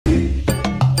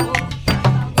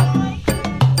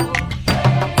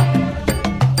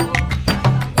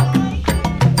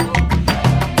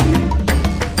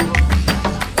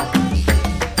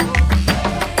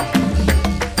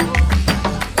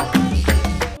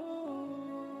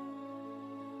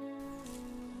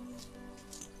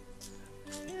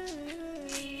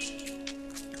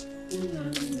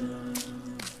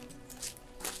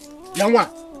Yanwa,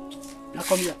 now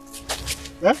come here.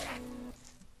 Huh?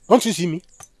 Don't you see me?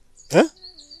 Huh?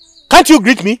 Can't you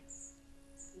greet me?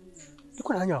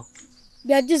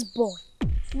 You are this boy.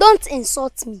 Don't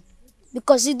insult me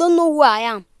because you don't know who I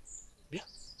am.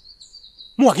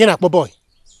 Boy.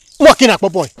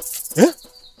 Huh?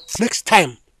 Next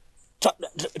time,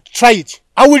 try it.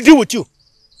 I will deal with you.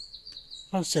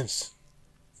 Nonsense.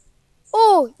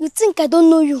 Oh, you think I don't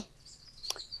know you?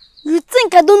 You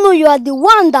think I don't know you are the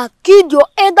one that killed your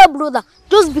elder brother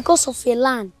just because of a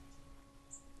land?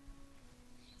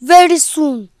 Very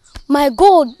soon, my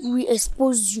God will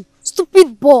expose you,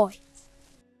 stupid boy.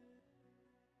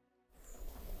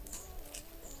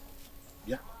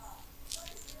 Yeah.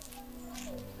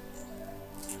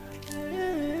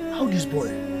 How this boy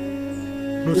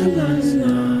knows her parents?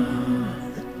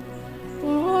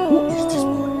 Who is this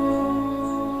boy?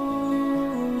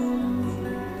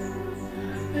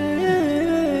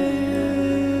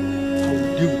 I will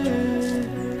deal with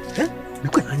you. Eh?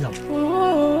 Look at hang out.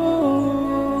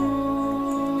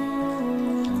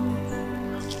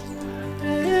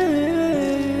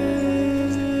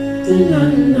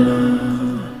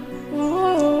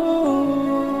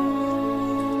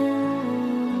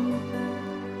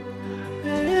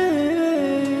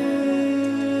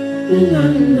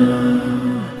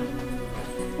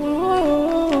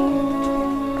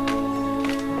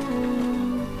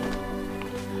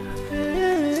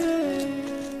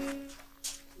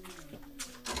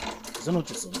 Is that not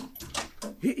your son?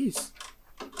 He is.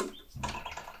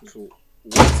 So,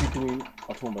 what's he doing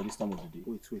at home by this time of the day?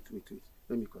 Wait.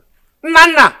 Let me call.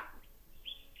 Nana!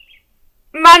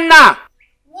 Nana!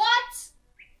 What?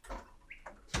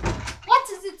 What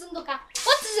is it, Ndoka?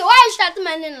 What is it? Why are you shouting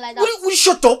my name like that? Will you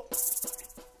shut up?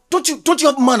 Don't you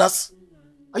have manners?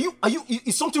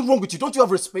 Is something wrong with you? Don't you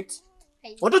have respect?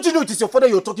 Or don't you know it is your father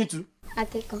you're talking to? I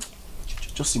take him.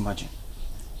 Just imagine.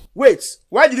 Wait,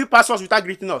 why did you pass us without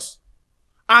greeting us?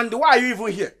 And why are you even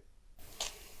here?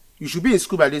 You should be in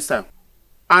school by this time.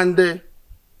 And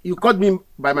you called me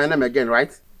by my name again,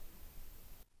 right?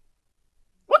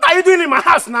 What are you doing in my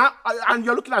house now? And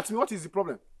you're looking at me. What is the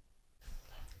problem?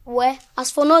 Well,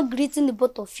 as for not greeting the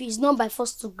both of you, it's not by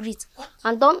force to greet.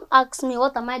 And don't ask me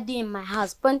what am I doing in my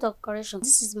house. Point of correction.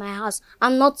 This is my house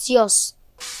and not yours.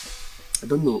 I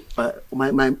don't know.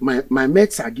 My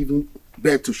mates are giving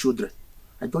birth to children.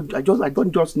 I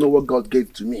don't just know what God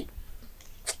gave to me.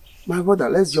 My brother,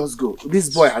 let's just go. This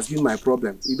boy has been my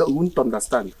problem. You won't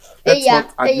understand. Let's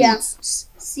not admit.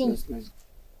 See,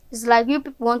 it's like you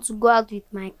people want to go out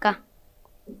with my car.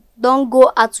 Don't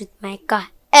go out with my car.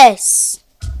 S.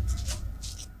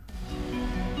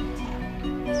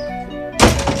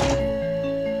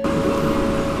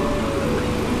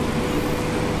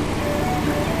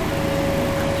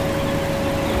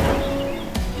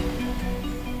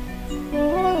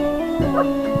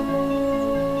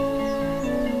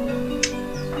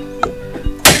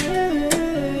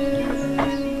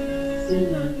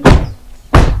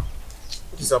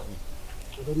 What is happening?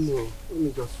 I don't know. Let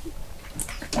me just...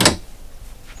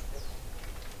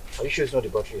 Are you sure it's not the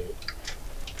battery here?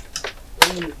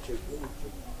 Let me check.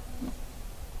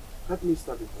 Let me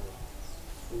start it.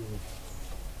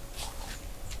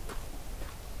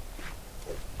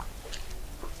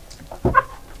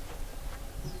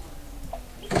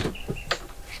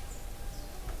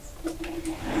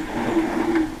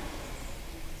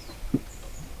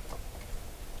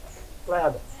 Try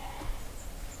harder.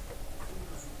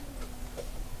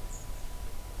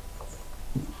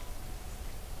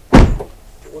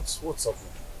 What's up,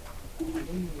 man?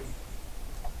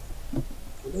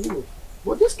 I don't know.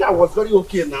 But this car was very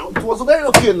okay now. It was very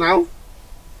okay now.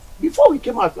 Before we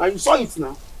came out, and you saw it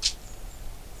now.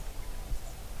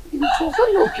 It was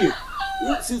very okay.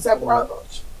 Since I don't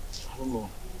know.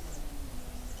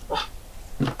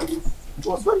 It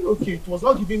was very okay. It was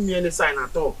not giving me any sign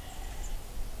at all.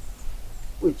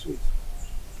 Wait.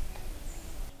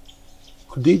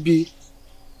 Could it be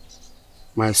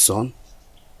my son?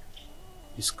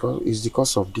 It's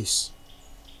because of this.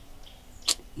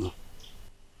 No.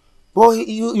 But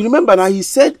you remember now, he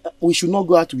said we should not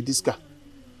go out with this car.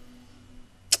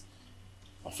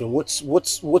 My friend,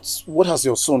 what has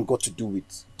your son got to do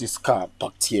with this car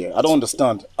parked here? I don't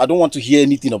understand. I don't want to hear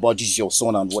anything about this your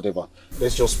son and whatever.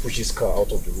 Let's just push this car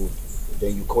out of the road.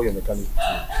 Then you call your mechanic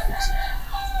to fix it.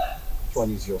 Which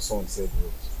one is your son said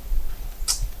what?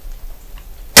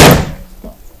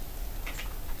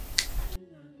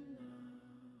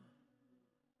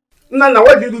 Nana,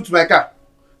 what did you do to my car?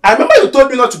 I remember you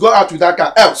told me not to go out with that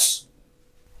car, else.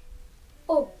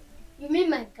 Oh, you mean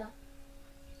my car?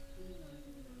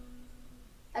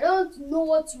 I don't know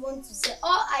what you want to say.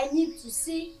 All I need to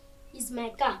see It's my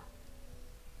car.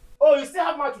 Oh, you still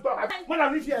have more to talk.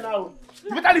 Madam, leave here now.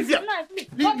 You better leave here.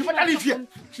 You better leave here.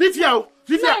 Leave here.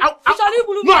 Leave here.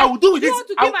 No, I will deal with this. You want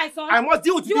to kill my son? I must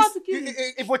deal with this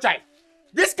evil child.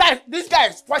 This guy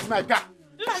spoils my car.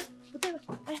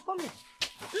 Come here.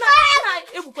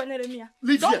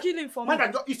 Leave Don't here. kill him for me.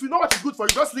 Madam, if you know what is good for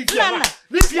you, just leave here. Nana,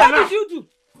 Leave here now. What did you do?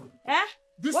 Eh?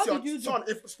 This what your did you do? son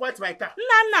spoils my car.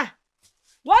 Nana,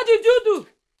 what did you do?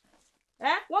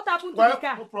 Eh? What happened to the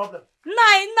car? No problem.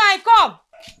 Nai, come.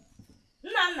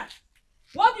 Nana,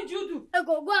 what did you do? I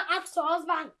go and ask your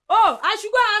husband. Oh, I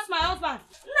should go and ask my husband.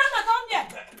 Nana, come here.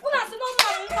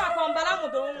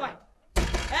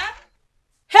 Eh?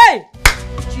 Hey!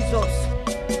 Jesus.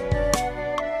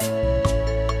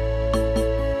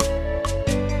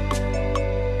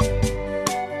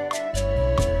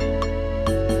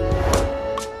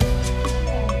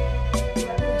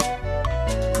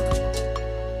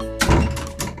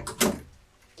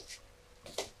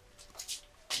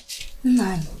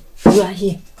 Nai, you are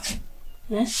here.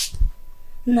 Yes?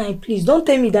 Nai, please don't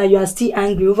tell me that you are still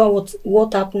angry over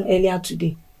what happened earlier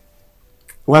today.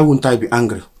 Why wouldn't I be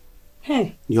angry?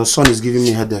 Hey. Your son is giving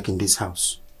me a headache in this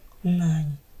house. Nai.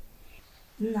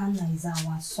 Nana is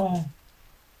our son.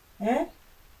 Eh?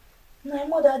 Nai,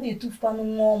 mother dey too far no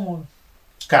more.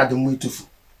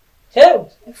 Hey.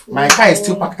 My car is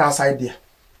still parked outside there.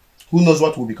 Who knows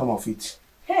what will become of it?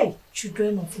 Hey,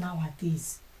 children of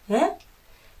nowadays. Eh?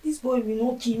 This boy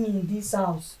will not kill me in this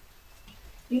house.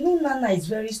 You know Nana is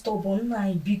very stubborn.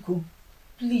 Nai biko.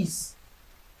 Please.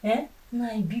 Eh?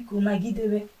 Nai biko,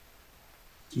 Nagidebe.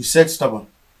 You said stubborn.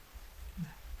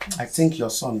 I think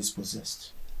your son is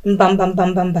possessed. Bam.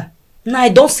 Nai,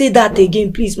 don't say that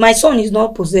again, please. My son is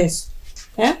not possessed.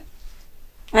 Eh?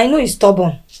 I know he's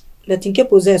stubborn. But in case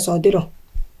possessed or did.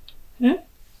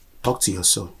 Talk to your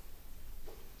son.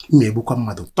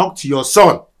 Talk to your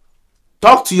son.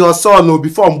 Talk to your son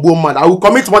before I'm born mad. I will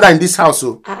commit murder in this house.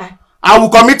 I will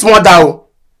commit murder.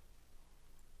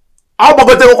 I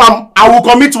will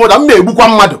commit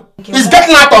murder. It's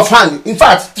getting out of hand. In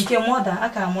fact,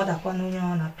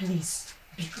 please.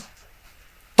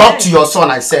 Talk to your son,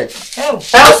 I said.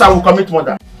 Else I will commit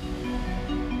murder.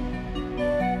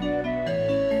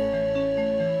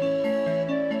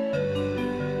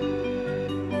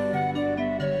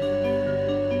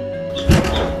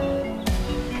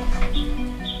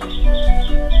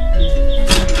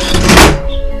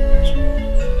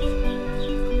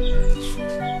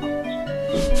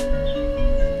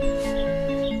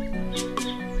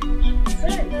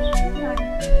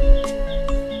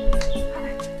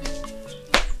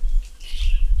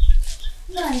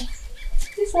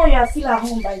 You are still at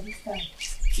home by this time.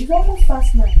 It's almost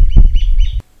past 9.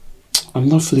 I'm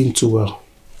not feeling too well.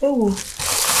 Oh.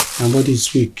 My body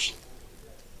is weak.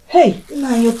 Hey,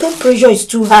 your temperature is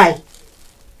too high.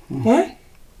 Eh?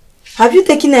 Have you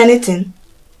taken anything?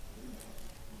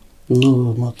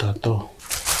 No, not at all.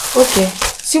 Okay,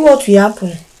 see what will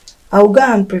happen. I will go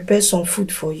and prepare some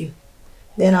food for you.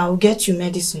 Then I will get you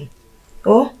medicine.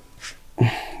 Oh?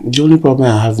 The only problem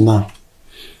I have now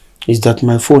is that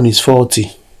my phone is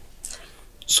faulty.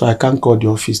 So I can't call the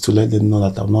office to let them know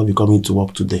that I'll not be coming to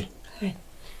work today.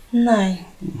 Nai,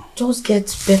 just get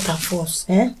better first.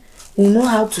 Eh? We'll know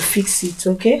how to fix it,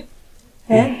 okay?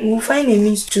 We'll find a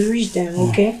means to reach them,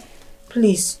 okay?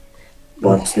 Please.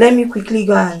 But let me quickly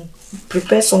go and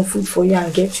prepare some food for you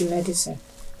and get you medicine.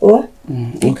 Oh?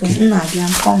 Okay. Nai,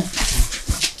 I'm coming.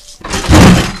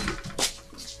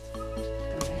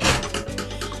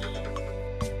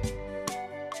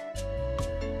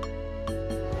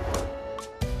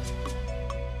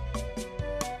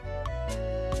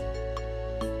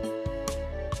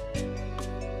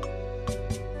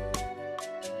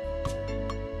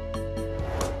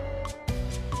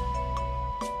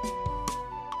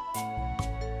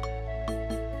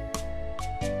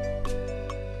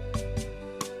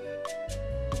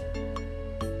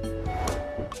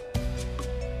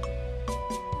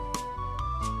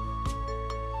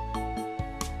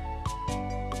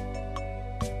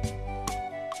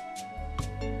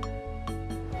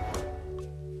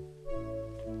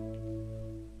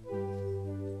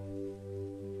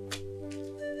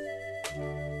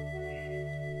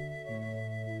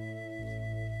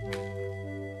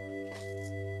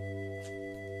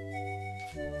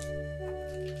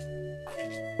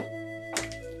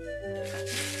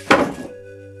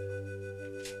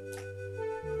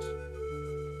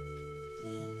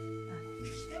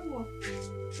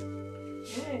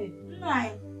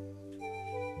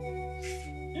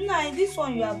 Nai, this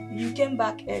one you came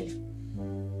back early.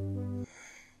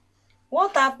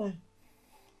 What happened?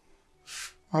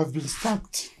 I've been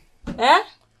stabbed. Eh?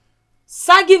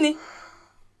 Sagini?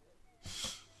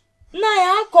 Nai,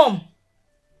 how come?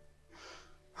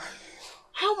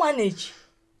 How manage?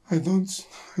 I don't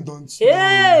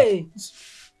Hey!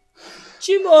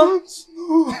 Chimo!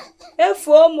 know.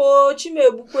 Efomo,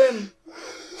 Chime Bukwem.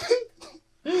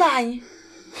 Nai,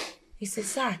 it's a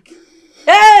sack.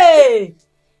 Hey!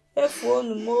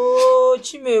 Efomo,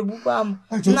 Chime Bukwam.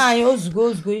 Nai,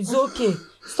 Ozgo, it's okay.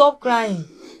 Stop crying.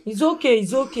 It's okay,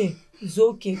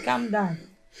 calm down.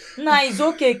 Nai, it's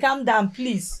okay, calm down,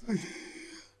 please.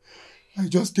 I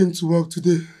just came to work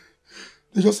today.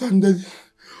 They just handed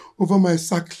over my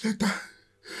sack letter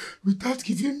without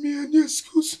giving me any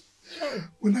excuse.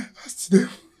 When I asked them,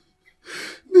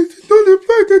 they did not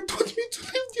reply. They told me to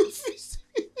leave the office.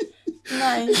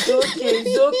 Nah, it's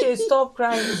okay. Stop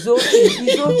crying. It's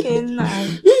okay, nah.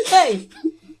 Hey,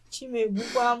 Chime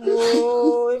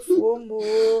Bubamo, Efomo.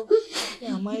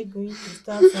 Where am I going to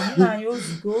start from? Nah,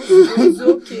 it's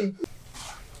okay.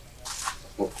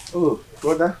 Oh,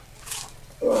 brother.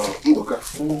 Ndoka.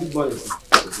 Good morning.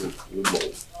 Good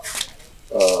morning.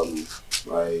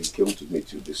 I came to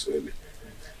meet you this early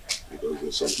because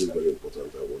there's something very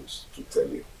important I want to tell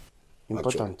you.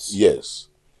 Important? Actually, yes.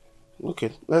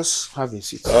 Okay, let's have a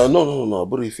seat. No.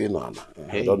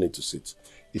 I don't need to sit.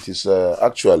 It is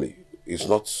actually, it's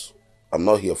not, I'm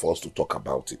not here for us to talk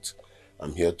about it.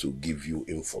 I'm here to give you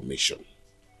information.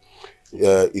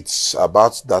 It's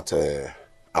about that,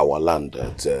 our land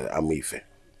at Amife.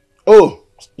 Oh,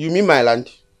 you mean my land?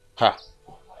 Ha.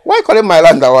 Why call it my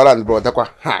land our land, bro?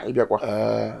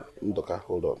 Ndoka,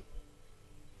 hold on.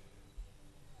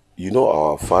 You know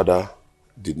our father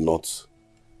did not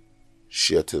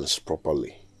share things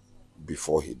properly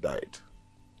before he died.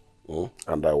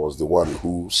 And I was the one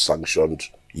who sanctioned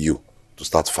you to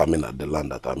start farming at the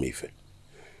land at Amife.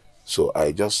 So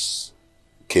I just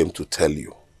came to tell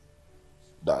you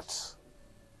that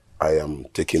I am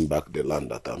taking back the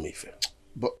land at Amife.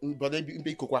 But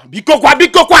Bikokwa!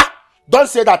 Don't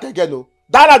say that again, no.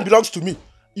 That land belongs to me.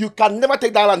 You can never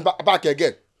take that land back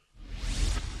again.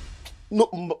 No,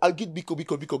 I'll give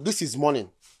Biko. This is morning.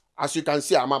 As you can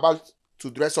see, I'm about to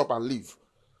dress up and leave.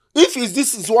 If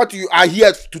this is what you are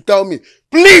here to tell me,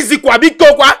 please,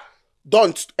 Bikokwa,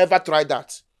 don't ever try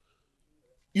that.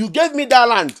 You gave me that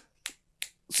land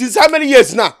since how many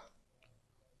years now?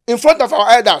 In front of our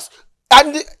elders.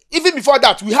 And even before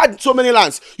that, we had so many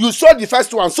lands. You sold the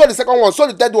first one, sold the second one,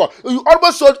 sold the third one. You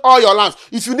almost sold all your lands.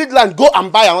 If you need land, go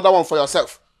and buy another one for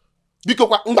yourself. Because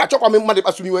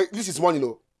this is money,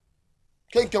 no.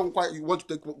 You want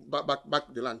to take back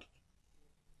the land?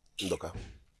 Ndoka.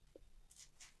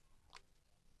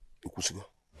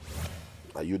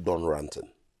 Are you done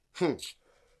ranting?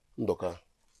 Ndoka,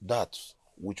 that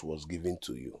which was given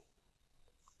to you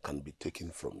can be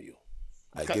taken from you.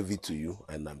 I gave it to you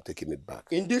and I'm taking it back.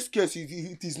 In this case,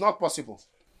 it is not possible.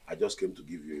 I just came to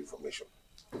give you information.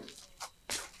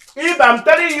 If I'm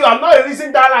telling you, I'm not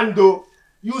releasing that land though.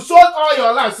 You sold all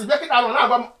your lands.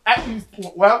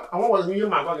 Well, I want to hear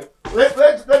my money. Let me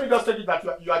just tell you that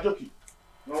you are joking.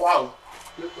 No, wow.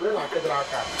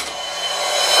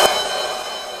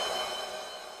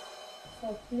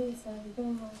 So please, I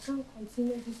can't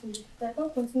continue this. I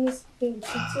can't continue staying.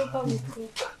 It's over with me.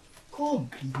 Come,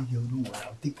 you know what?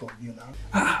 I'll take care of you now.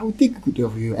 I'll take good care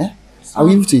of you, eh? I'll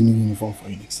give you a new uniform for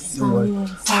you next time. Don't worry.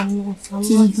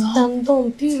 Stand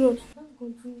down, period.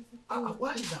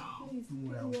 Why now? Don't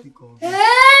worry, I'll take care of you.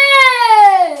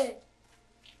 Hey!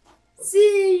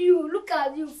 See you, look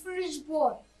at you, foolish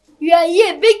boy. You are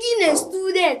here begging a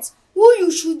student who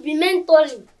you should be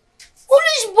mentoring.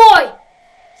 Foolish boy!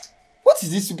 What is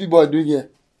this stupid boy doing here?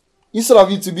 Instead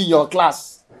of you to be in your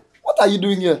class, what are you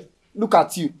doing here? Look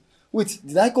at you. Wait,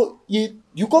 did I call you?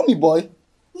 You call me boy?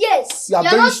 Yes, you are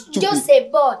very not stupid. Just a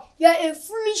boy. You are a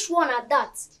foolish one at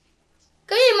that.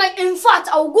 Can you imagine? In fact,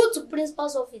 I will go to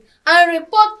principal's office and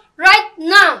report right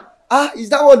now. Is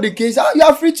that what the case? You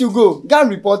are free to go. Go and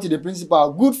report to the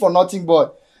principal. Good for nothing boy.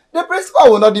 The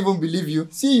principal will not even believe you.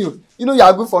 See you. You know you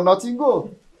are good for nothing. Go.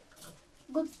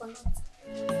 Good for nothing.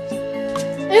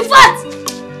 In fact,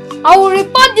 I will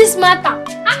report this matter.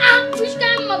 Which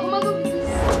kind of mago is this?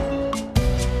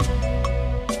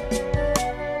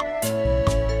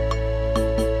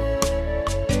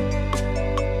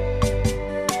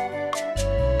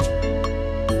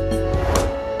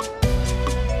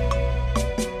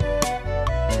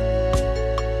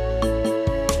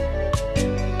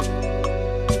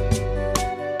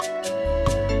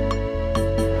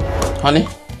 Honey?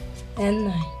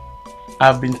 And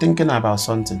I've been thinking about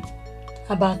something.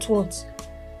 About what?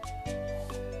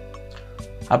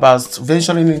 About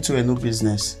venturing into a new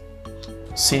business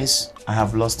since I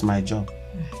have lost my job.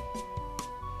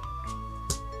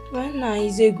 Well, Nah,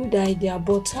 it's a good idea,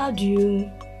 but how do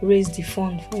you raise the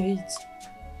fund for it?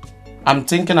 I'm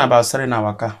thinking about selling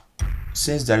our car,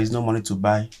 since there is no money to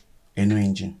buy a new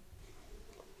engine.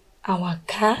 Our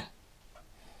car?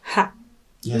 Ha!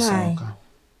 Yes, Nah. our car.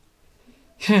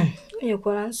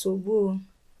 You're so good.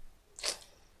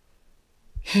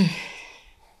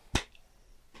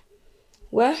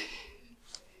 Well,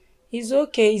 it's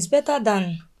okay. It's better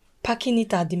than parking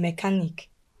it at the mechanic.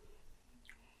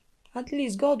 At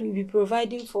least God will be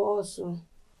providing for us. So.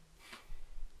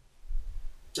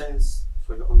 Thanks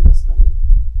for your understanding.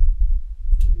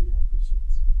 I really appreciate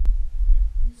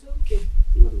it. It's okay.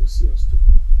 God will see us too.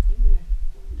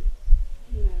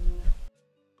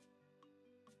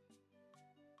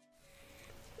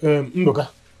 Ndoka,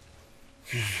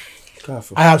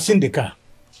 Careful. I have seen the car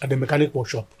at the mechanic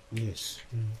workshop. Yes.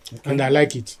 And I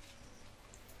like it.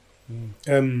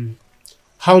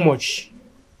 How much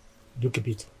do you keep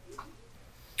it?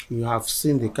 You have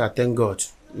seen the car, thank God.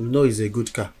 You know it's a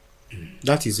good car.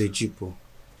 That is a Jeep.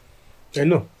 I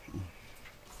know.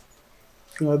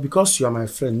 Because you are my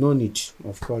friend, no need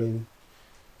of calling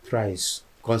price.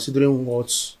 Considering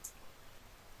what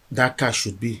that car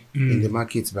should be in the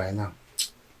market by now.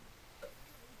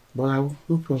 But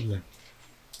no problem.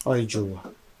 Oh, Joe.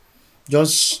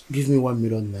 Just give me 1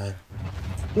 million naira.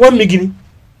 1 million?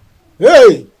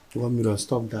 Hey! 1 million,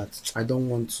 stop that. I don't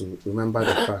want to remember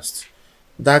the past.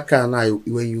 That car now,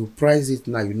 when you price it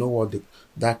now, you know what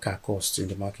that car costs in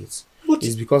the market. But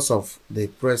it's because of the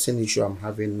pressing issue I'm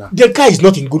having now. The car is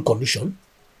not in good condition.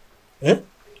 It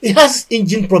has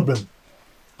engine problem.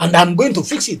 And I'm going to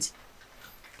fix it.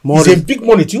 It's a big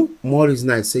money too. More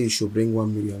reason I say you should bring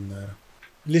 1 million naira.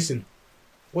 Listen,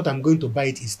 what I'm going to buy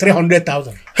it is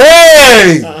 300,000.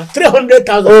 Hey!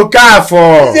 300,000. Oh, car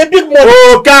for! It's a big money.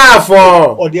 Oh, car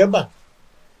for! Or the other.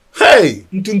 Hey!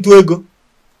 Ntuntu ego.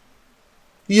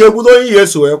 I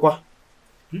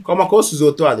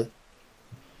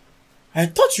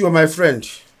thought you were my friend.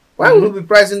 Why would you be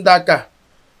pricing that car?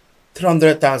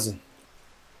 300,000.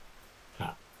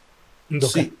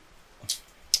 See.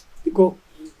 Go.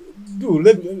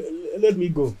 Let me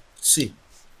go. See.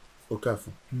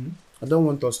 Okafor. I don't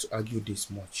want us to argue this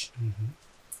much.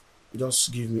 Just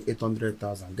give me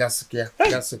 800,000. Gaskia.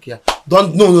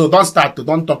 Don't start.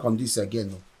 Don't talk on this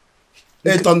again.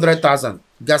 800,000.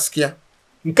 Gaskia.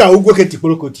 Nka ugwo ke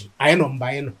tipolokoti. Ayeno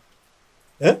mbayeno.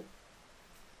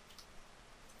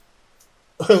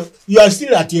 You are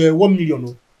still at 1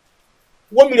 million.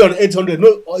 1,800,000.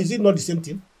 No, or is it not the same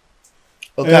thing?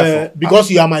 Okay. Because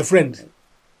you are my friend.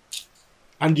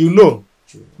 And you know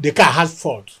the car has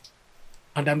fault.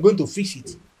 And I'm going to fix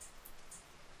it.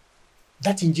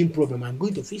 That engine problem, I'm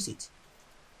going to fix it.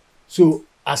 So,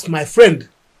 as my friend,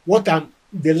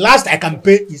 the last I can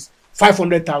pay is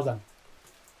 500,000.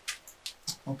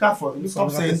 Okay, stop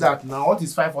saying that now. What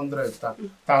is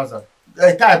 500,000?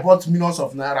 A car I bought millions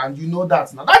of naira, and you know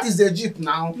that now. That is a Jeep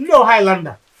now. No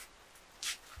Highlander.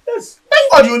 Yes.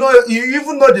 Thank God you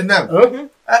even know the name. Okay.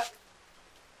 I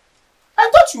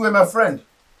thought you were my friend.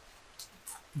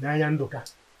 Nyandoka.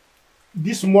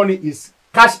 This money is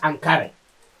cash and carry.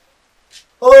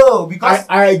 Oh, because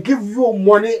I give you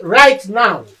money right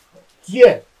now.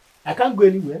 Here. I can't go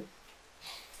anywhere.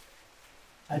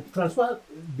 I transfer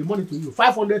the money to you.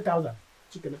 500,000.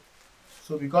 Chicken.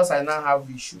 So because I now have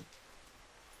issue.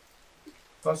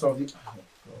 Because of the God.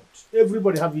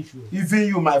 Everybody have issue. Even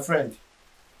you, my friend.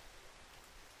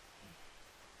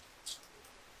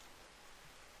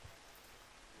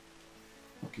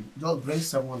 Okay, just bring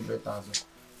 700,000.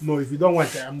 No, if you don't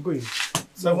want it, I'm going.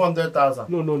 700,000.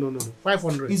 No.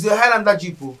 500. Is a Highlander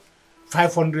Jeep?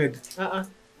 500.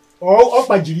 Oh, up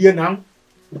by Julian now.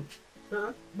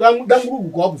 Don't go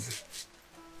up.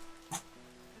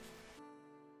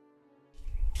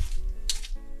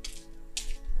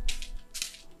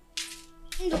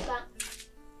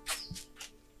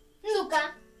 Nduka,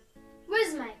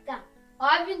 where's my car?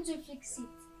 I haven't to fix it.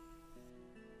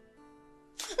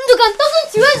 Nduka, I'm talking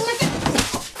to you. Where's my car?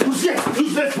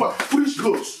 Useless one. Foolish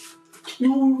clothes.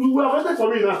 You were waiting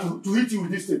for me now to hit you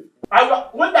with this thing.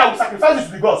 One day I will sacrifice this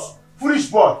to the gods. Foolish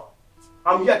boy.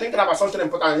 I'm here thinking about something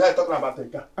important. I'm here talking about the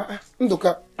car.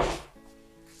 Nduka.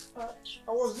 I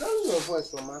was hearing your voice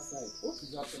from outside. What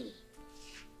is happening?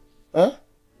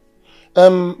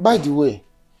 By the way,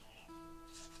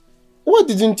 why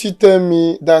didn't you tell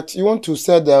me that you want to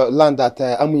sell the land at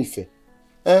Amuife?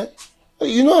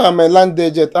 You know I'm a land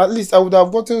agent. At least I would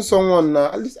have gotten someone.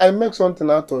 At least I make something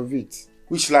out of it.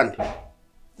 Which land?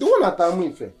 The one at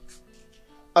Amuife.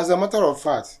 As a matter of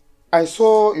fact, I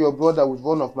saw your brother with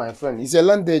one of my friends. He's a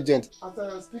land agent. As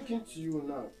I am speaking to you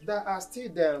now, they are still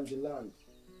there on the land.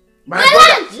 My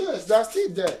brother. Yes, they're still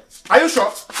there. Are you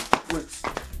sure? Wait.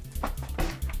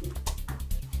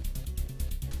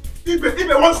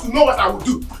 Ibe wants to know what I will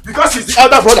do because he's the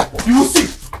elder brother. You will see.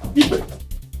 Ibe.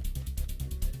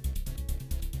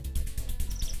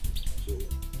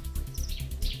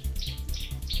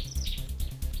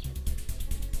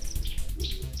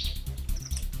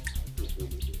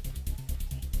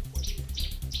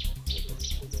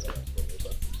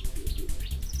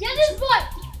 Get this boy!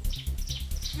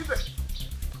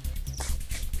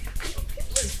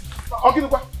 Okay,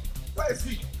 where is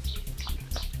he?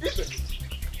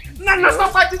 Nana,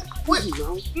 stop fighting! Wait,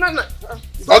 Nana.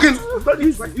 Okay,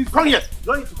 come here. You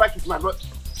don't need to fight with my brother.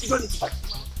 You don't need to fight.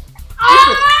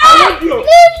 I want you. Leave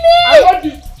me! I want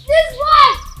you. This boy!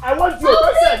 I want you.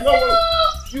 Don't say I don't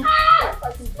want you.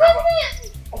 Leave me!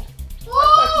 Oh!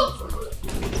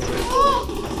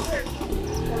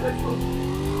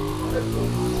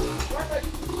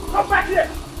 Come back here.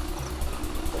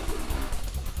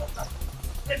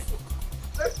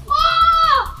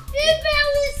 Oh! Ibe,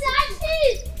 we shall see!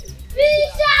 We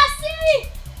shall see!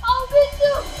 I'll beat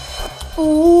you!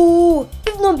 Oh!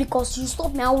 If not because you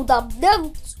stopped me, I would have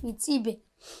dealt with Ibe.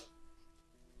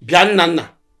 Nana,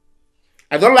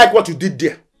 I don't like what you did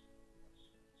there.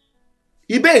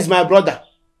 Ibe is my brother,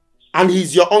 and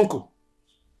he's your uncle.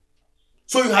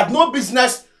 So you had no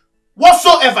business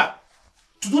whatsoever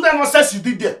to do that nonsense you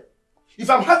did there. If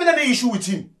I'm having any issue with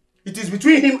him, it is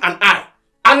between him and I,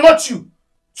 and not you.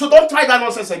 So don't try that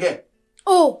nonsense again.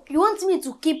 Oh, you want me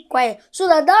to keep quiet so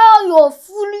that your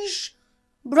foolish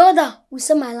brother will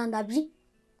sell my land, Abi?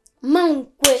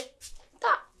 Mankwe.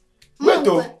 Wait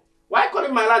though, why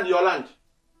calling my land your land?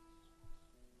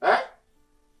 Eh?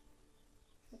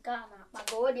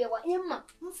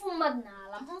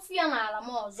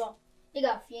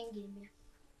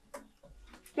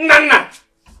 Nana,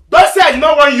 don't say I did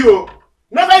not want you.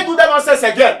 Never do that nonsense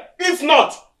again. If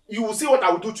not, you will see what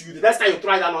I will do to you the next time you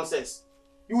try that nonsense.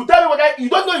 You will tell me what you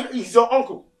don't know he's your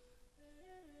uncle.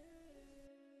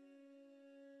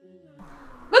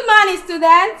 Good morning,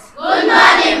 students. Good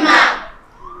morning, ma'am.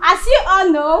 As you all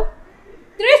know,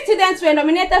 3 students were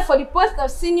nominated for the post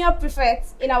of senior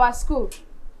prefect in our school.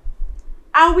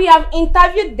 And we have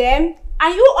interviewed them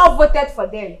and you all voted for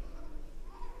them.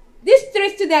 These 3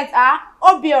 students are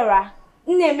Obiora,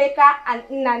 Nnemeka, and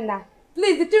Nnanna.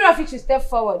 Please, the 3 of you should step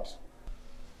forward.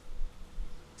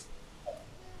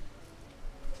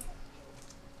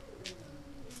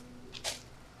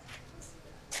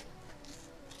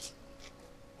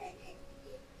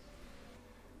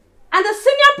 And the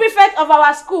senior prefect of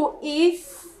our school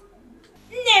is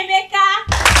Nnemeka.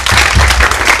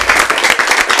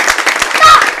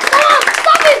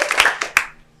 Stop it!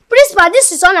 Principal,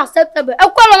 this is unacceptable. I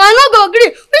not go agree.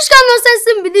 Which kind of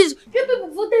nonsense be this? Few people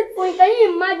voted for me. Can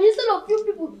you imagine? Instead of few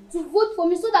people to vote for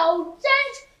me so that I will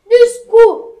change this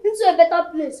school into a better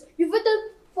place. You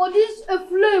voted for this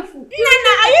flavor.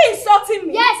 Nana, are you insulting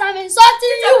me? Yes, I'm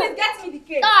insulting you. Please get me the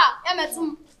cake.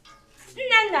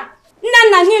 Nana.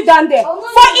 Nana, kneel down there.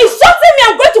 For insulting me,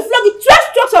 I'm going to flog you 12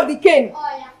 strokes of the cane. Oh,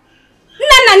 yeah.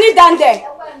 Nana, kneel down there.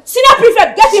 Senior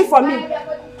prefect, get him for me.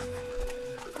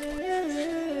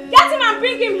 Get him and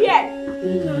bring him here.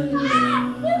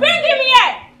 Bring him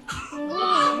here.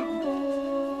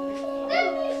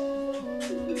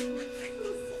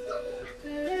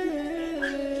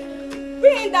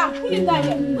 Bring him down. Put him down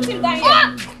here. Put him down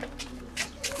here.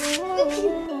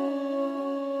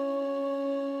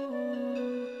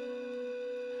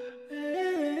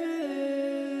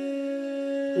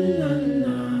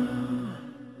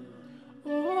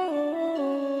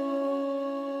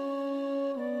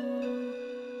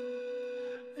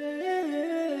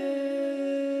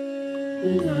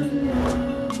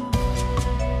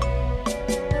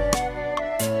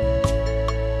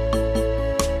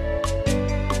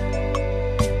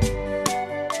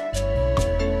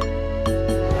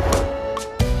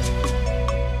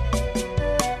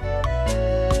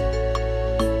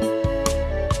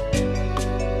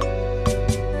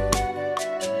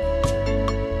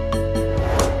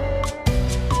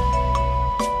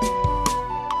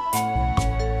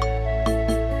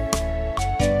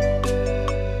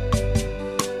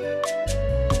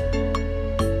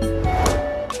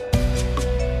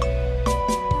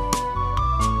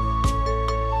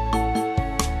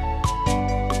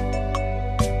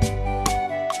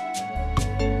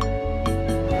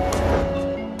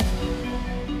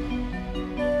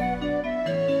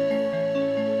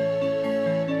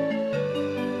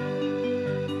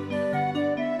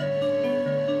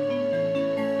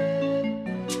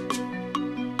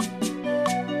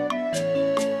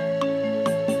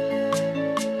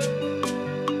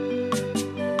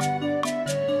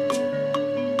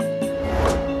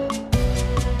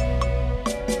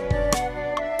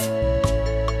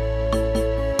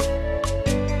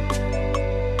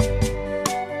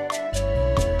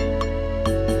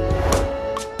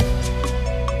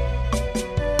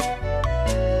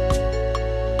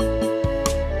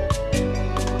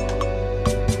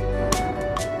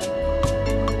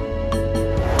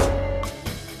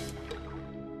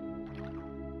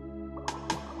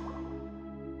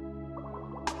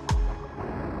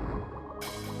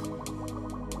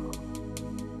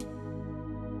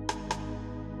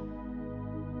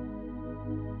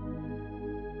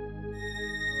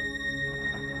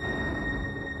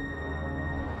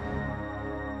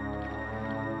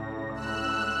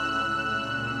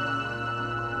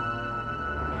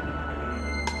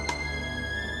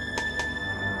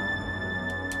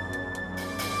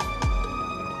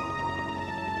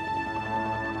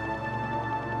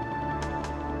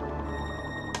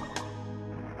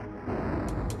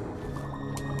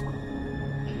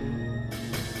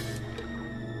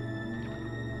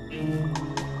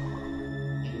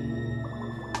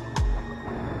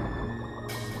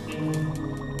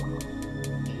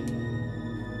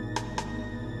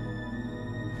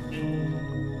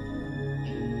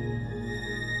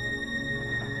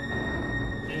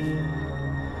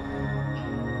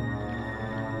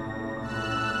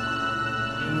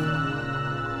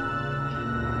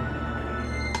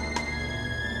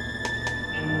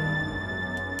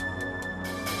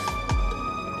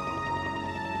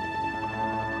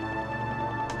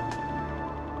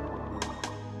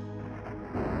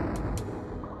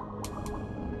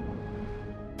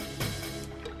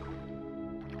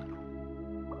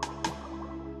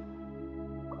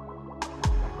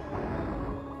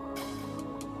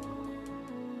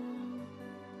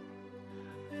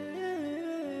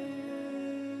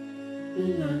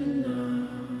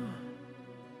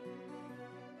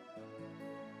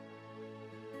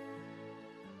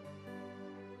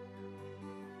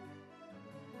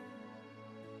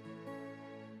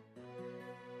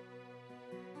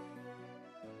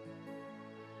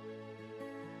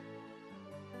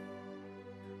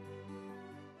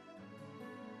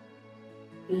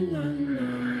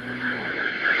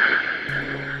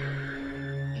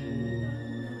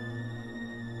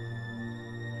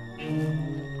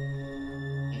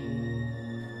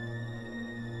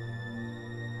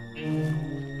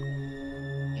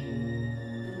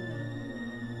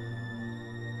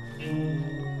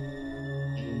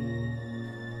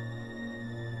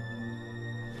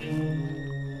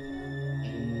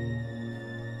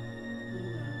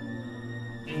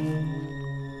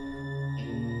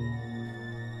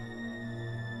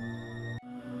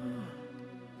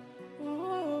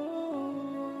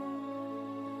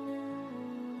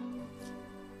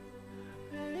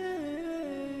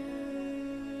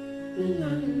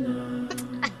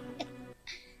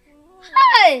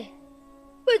 Hey!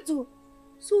 Wait,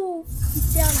 so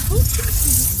they are going to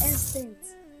the extent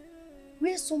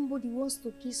where somebody wants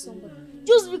to kill somebody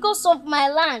just because of my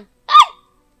land.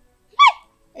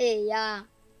 Hey, yeah.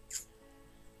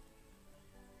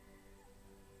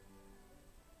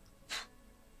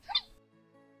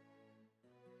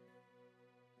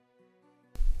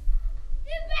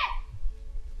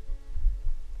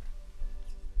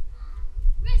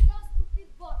 Where's that stupid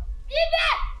boy?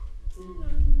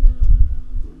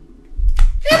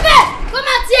 Come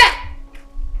out here!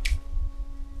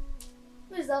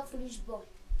 Where's that foolish boy?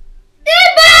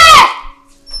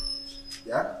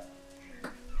 Yeah?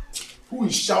 Who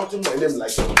is shouting my name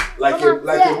like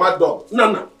a mad dog?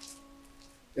 Nana.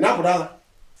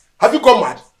 Have you gone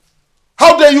mad?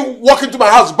 How dare you walk into my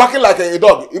house barking like a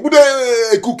dog?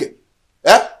 A cookie.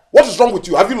 Eh? What is wrong with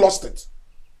you? Have you lost it?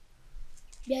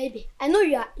 Baby, I know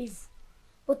you are evil,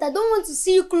 but I don't want to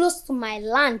see you close to my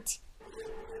land.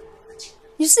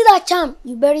 You see that charm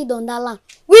you buried on that land?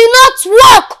 Will not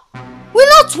work! Will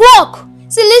not work!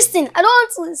 See, listen, I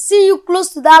don't want to see you close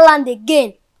to that land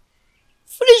again.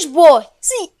 Foolish boy.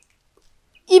 See,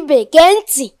 Ibe,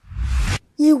 Genti.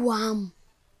 Iwam.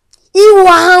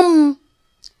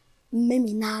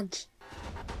 Meminagi.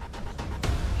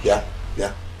 Yeah,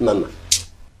 Nana.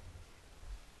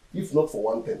 If not for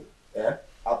one thing, are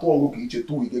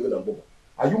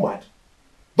you mad?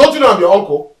 Don't you know I'm your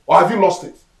uncle? Or have you lost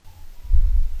it?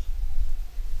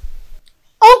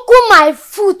 Uncle, my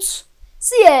foot.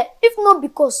 See, if not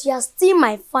because you are still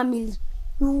my family,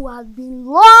 you have been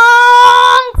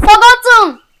long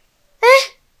forgotten.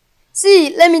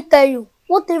 See, let me tell you,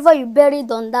 whatever you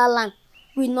buried on that land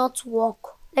will not work.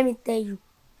 Let me tell you.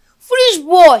 Foolish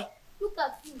boy. Look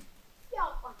at you.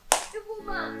 Evil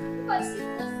man. If I see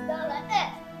you close to that land,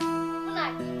 when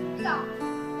I get down.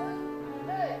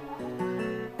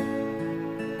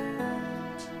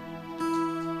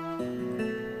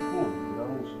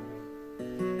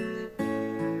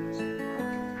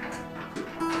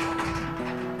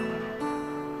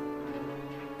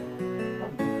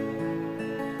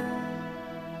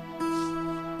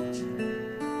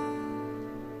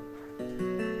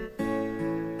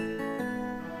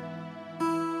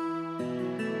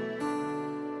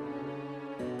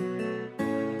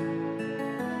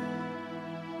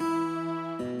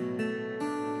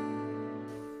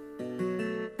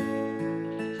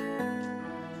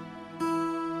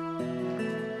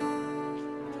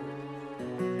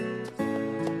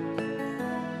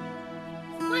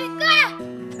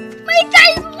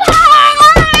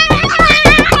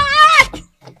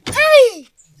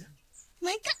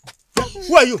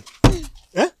 Who are you?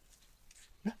 Eh?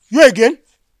 You again?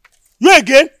 You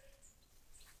again?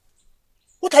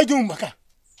 What are you doing, Maka?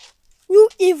 You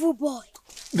evil boy.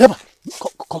 Never.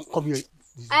 Come here.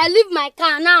 I leave my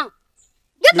car now.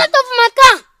 Get out of my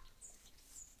car.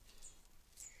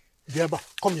 Biaba,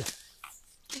 come here.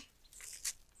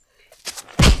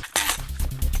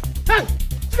 Hey!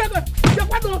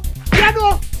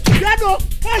 Biano!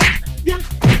 Hey!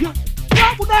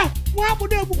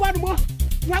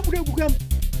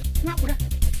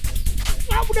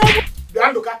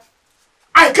 Bianca,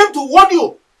 I came to warn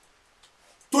you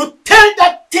to tell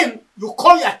that thing you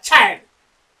call your child,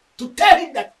 to tell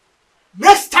him that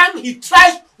next time he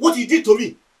tries what he did to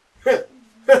me,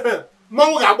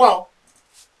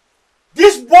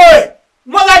 this boy,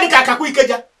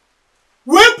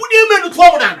 we put him in the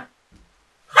phone.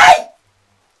 Hi!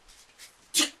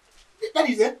 That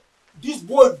is it. This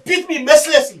boy beat me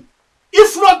mercilessly.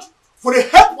 If not for the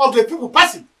help of the people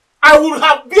passing, I would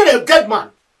have been a dead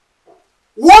man.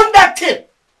 One that thing,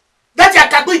 that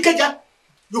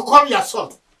you call your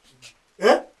son.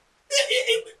 Eh?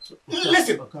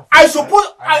 Listen, I suppose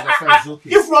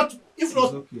if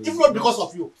not because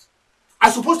of you, I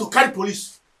supposed to carry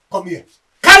police. Come here.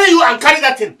 Carry you and carry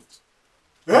that thing.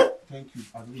 Eh? Thank you,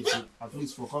 at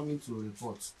least for coming to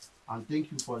report. And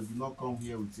thank you for you not come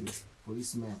here with a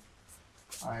policeman.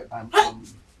 I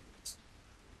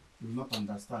will not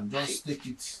understand. Just take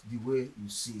it the way you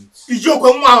see it.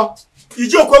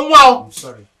 I'm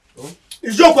sorry. Oh?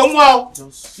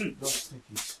 Just take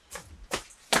it.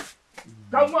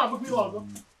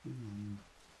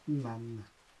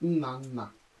 Nana.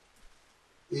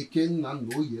 Eke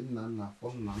nana oye nana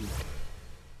from nana.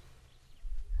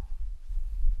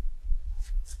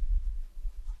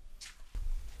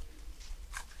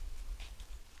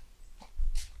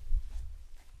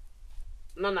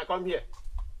 Nana, come here.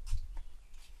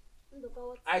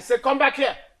 I say, come back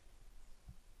here.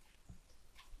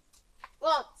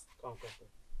 What? Come.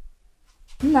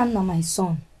 Nana, my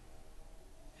son.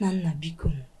 Nana,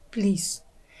 Biko, please.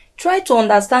 Try to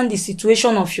understand the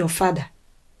situation of your father.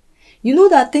 You know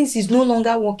that things is no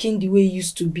longer working the way it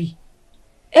used to be.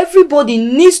 Everybody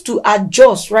needs to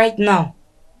adjust right now.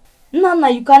 Nana,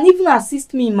 you can even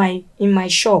assist me in my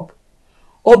shop.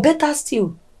 Or better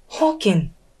still,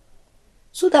 hawking.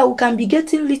 So that we can be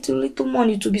getting little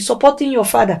money to be supporting your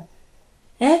father.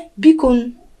 Eh?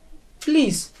 Biko,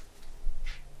 please.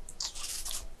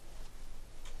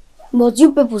 But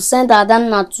you people send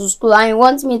Adana to school and you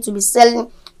want me to be selling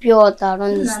pure water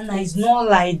around this. Nana is not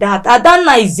like that.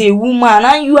 Adana is a woman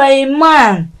and you are a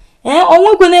man. Eh? I'm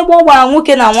not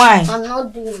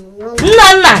doing it.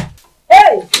 Nana!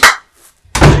 Hey!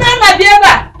 Nana,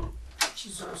 Biaba!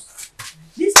 Jesus.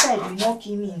 This guy will not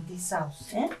kill me in this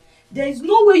house. Eh? There is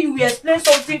no way you will explain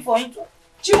something for him to...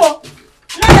 Chimo!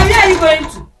 Nana, where are you going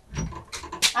to?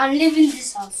 I'm leaving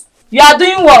this house. You are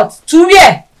doing what? To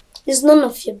where? It's none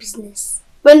of your business.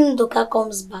 When Ndoka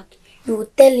comes back, you will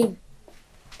tell him.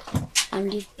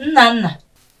 And leave. Nana,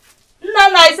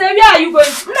 I say, where are you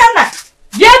going? Nana!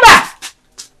 Biaba!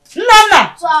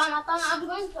 Nana! So I'm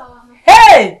going to our house.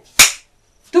 Hey!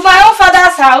 To my own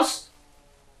father's house?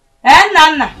 Eh,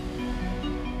 Nana?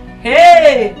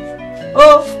 Hey!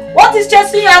 Oh, what is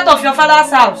chasing you out of your father's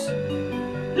house?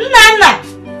 Nana!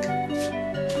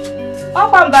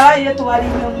 Opambara yetu wali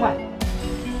mwa.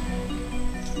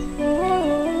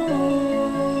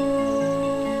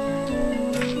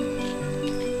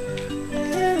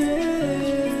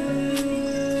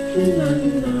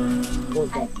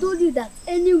 I told you that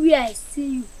anywhere I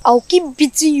see you, I'll keep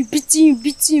beating you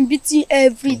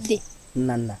every day.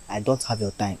 Nana, I don't have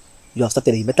your time. You have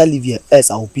started. You better leave here, else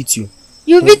I will beat you.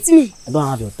 You beat me. I don't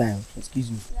have your time.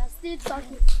 Excuse me. You are still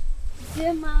talking.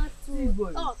 Zema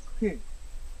to talk. Wait.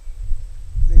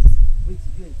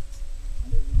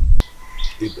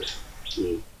 Ibe,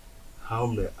 how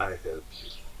may I help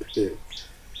you?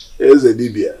 Here's a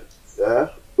Libya.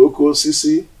 Oko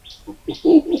Sisi.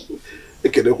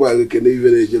 You're welcome.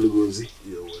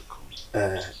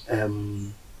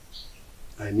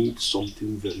 I need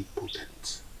something very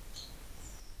potent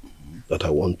that I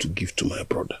want to give to my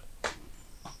brother.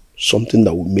 Something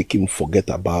that will make him forget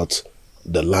about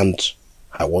the land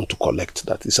I want to collect,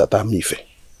 that is at Amife.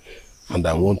 And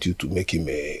I want you to make him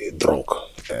a drunk.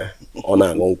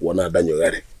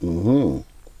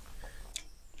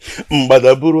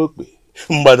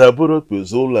 Mbadaburokpe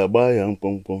zola baya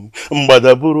mpompom.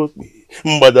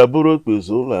 Mbadaburokpe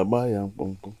zola baya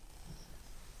mpompom.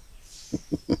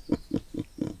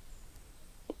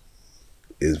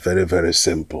 It's very, very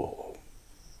simple.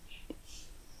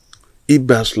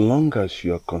 If as long as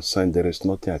you are concerned, there is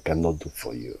nothing I cannot do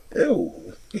for you.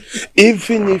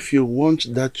 Even if you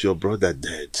want that your brother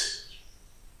dead,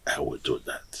 I will do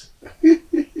that.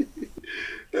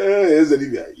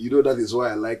 You know that is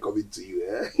why I like coming to you.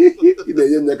 You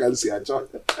can see a child.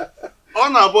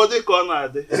 On a body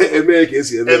corner.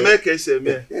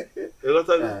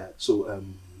 So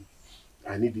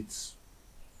I need it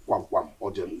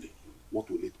urgently. What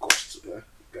will it cost?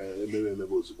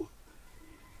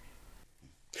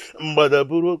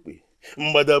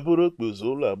 Mbadaburokpi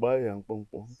uzolo abaya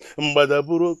mkpomkpom.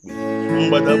 Mbadaburokpi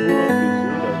uzolo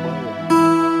abaya.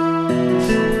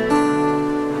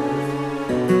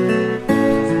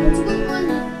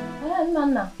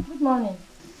 Nana, good morning.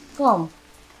 Come.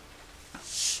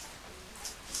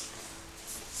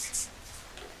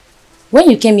 When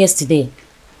you came yesterday,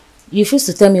 you refused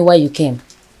to tell me why you came.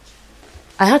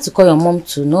 I had to call your mom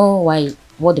to know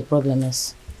what the problem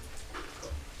is.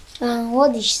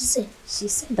 What did she say? She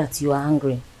said that you are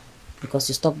angry because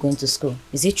you stopped going to school.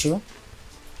 Is it true?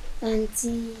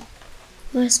 Auntie,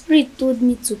 my spirit told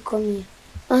me to come here.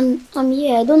 And I'm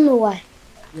here, I don't know why.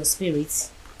 Your spirit?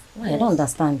 Why? Yes. I don't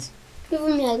understand.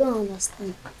 Even me, I don't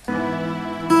understand.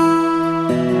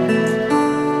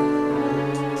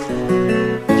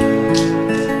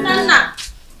 Nana!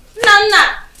 Nana!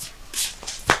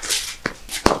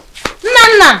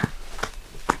 Nana!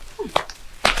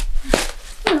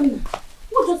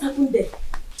 What just happened there?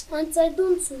 Auntie, I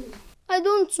don't know. I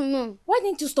don't know. Why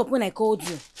didn't you stop when I called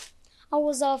you? I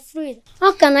was afraid.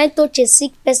 How can I touch a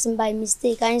sick person by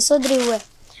mistake? And suddenly where?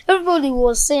 Everybody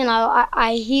was saying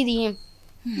I hit him.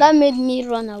 That made me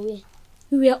run away.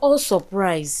 We were all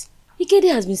surprised.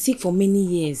 Ikede has been sick for many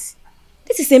years.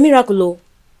 This is a miracle, oh.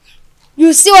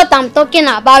 You see what I'm talking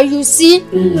about? You see?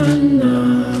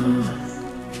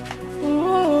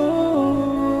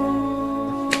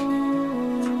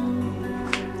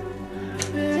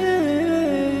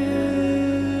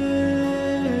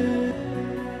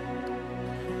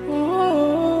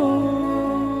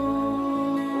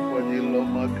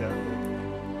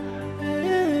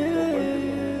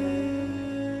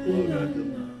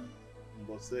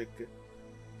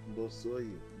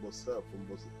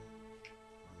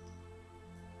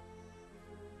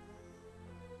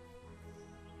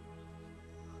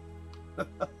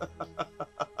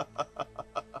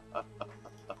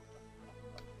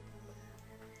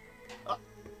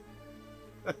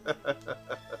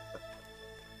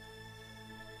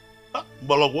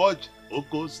 Bologwaji,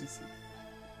 oko osisi.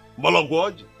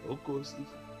 Bologwaji, oko osisi.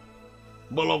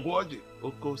 Bologwaji,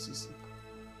 oko osisi.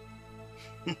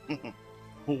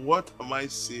 What am I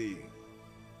saying?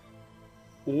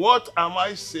 What am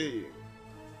I saying?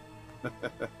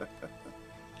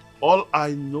 All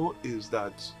I know is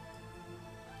that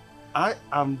I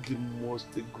am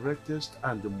the greatest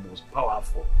and the most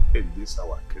powerful in this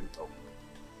our kingdom.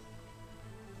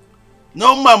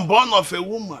 No man born of a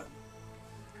woman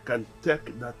can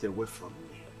take that away from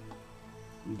me.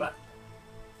 But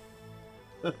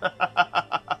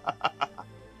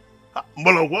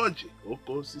Mologwaji,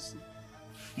 oko sisi.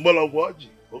 Mologwaji,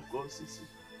 oko sisi.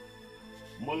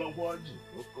 Mologwaji,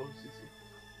 oko sisi.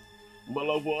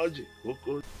 Mologwaji,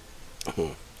 oko.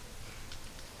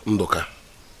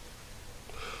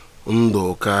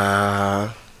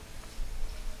 Ndoka.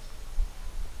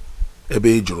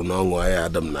 Ebe ijuru na ọṅụ anyị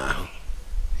Adam n'ahụ.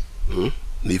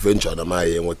 Na ife nchọrọ m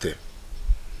anyị enweta.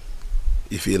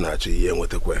 Ife ị na-achọ ihe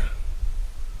enwetakwa.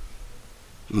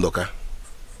 Ndoka.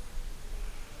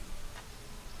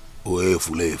 Oe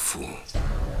efu.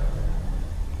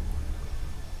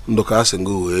 Ndoka asị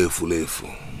ngo oe efu.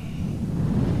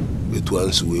 Etu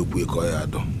ansi wee kwue ka ọ ya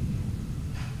adọ.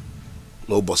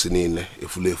 N'ụbọchị niile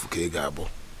efu ka ị ga-abụ.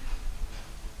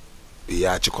 Ihe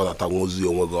achịkọnata nwozi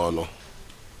onwe gị ọnụ.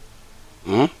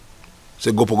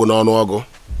 Se gopogo n'ọnụ ọgụ.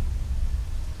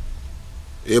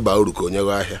 Ịba uru ka onye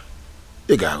gị ahịa.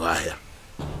 Ị ga-aghọ ahịa.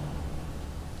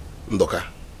 Ndoka.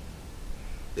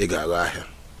 Ị ga-aghọ ahịa.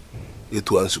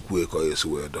 Etu ansi kwue ka ọ ya esi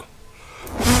wee dọ.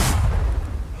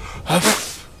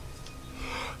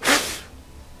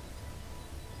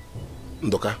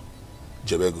 Ndoka,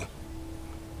 jebego.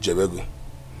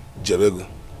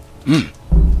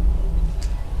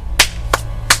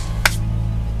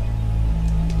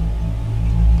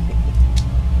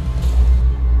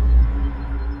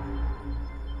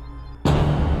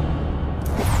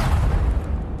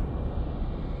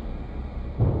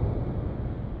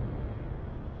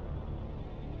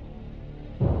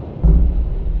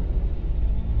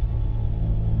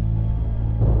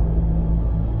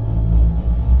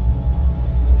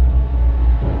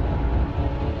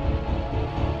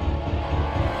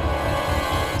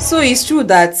 So it's true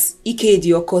that Ikedi,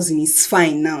 your cousin, is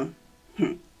fine now.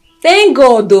 Thank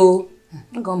God, though.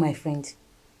 Thank God, my friend.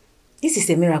 This is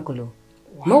a miracle.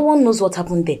 Wow. No one knows what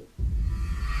happened there.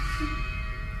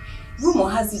 Rumor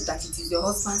has it that it is your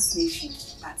husband's nephew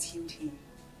that healed him.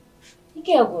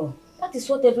 Ikego, that is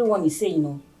what everyone is saying,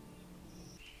 no?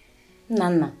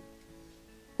 Nana.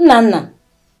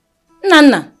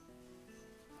 Nana,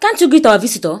 can't you greet our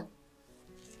visitor?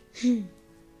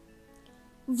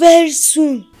 Very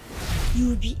soon, you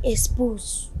will be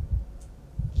exposed.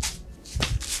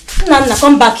 Nana,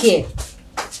 come back here.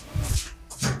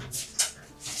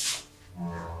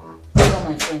 Oh,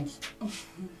 my friend.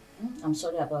 I'm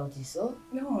sorry about this, oh?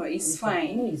 No, it's fine.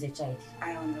 You know he's a child.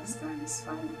 I understand, it's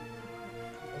fine.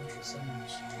 Thank you so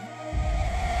much.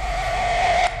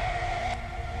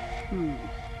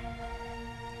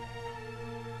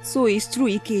 So it's true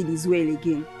Ike is well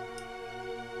again.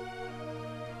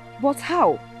 But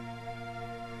how?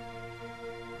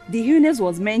 The illness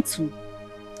was meant to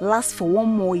last for 1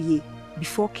 more year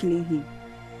before killing him.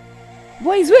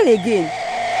 But he's well again.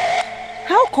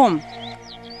 How come?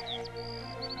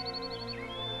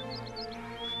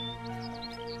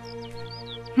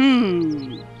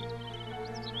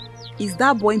 Is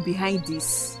that boy behind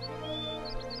this?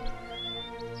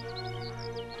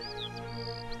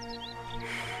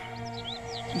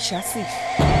 We shall see.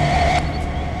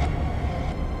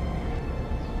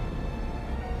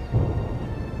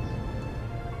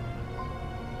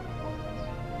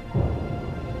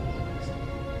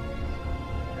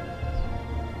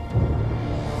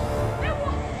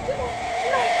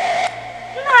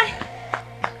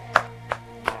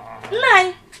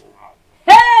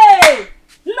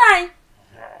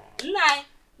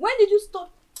 When did you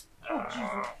stop? Oh,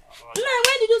 Jesus.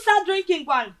 When did you start drinking,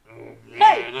 Kwan?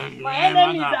 Hey, my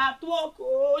enemies are at work.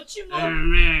 Oh, Chimo.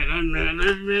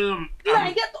 Leave me.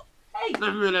 Get up. Hey.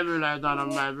 Let me lie down on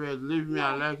my bed. Leave me,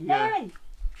 I like you. Hey.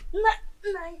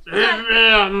 Leave me,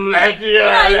 I'm like you.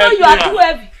 I know you are too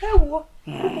heavy. Hey, wo.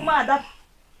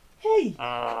 Hey.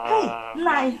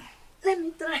 Hey. Let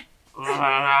me try.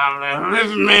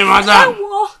 Leave me, madam.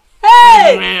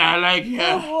 Hey. Leave me, I like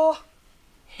you.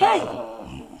 Hey.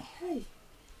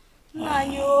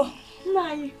 Nayo.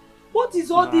 What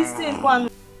is all this thing, Kwan?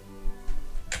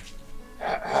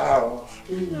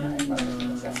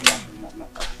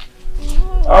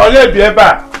 Ole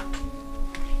bieba.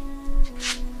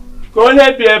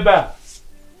 Ole bieba.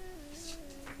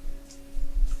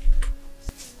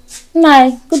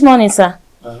 Nai, good morning, sir.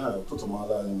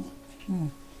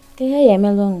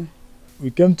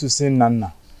 We came to see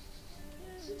Nana.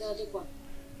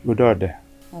 Good order.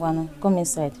 Wano, come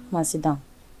inside. Come and sit down.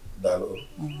 Dalo.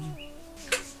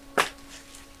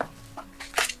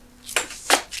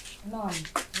 No.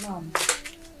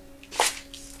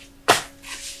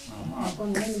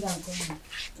 Come, let me down.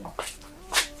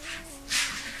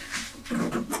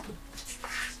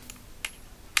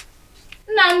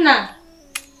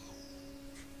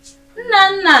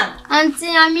 Nana. Auntie,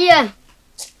 I'm here.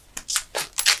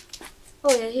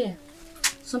 Oh, you're here.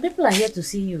 Some people are here to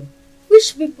see you.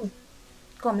 Which people?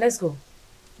 Come, let's go.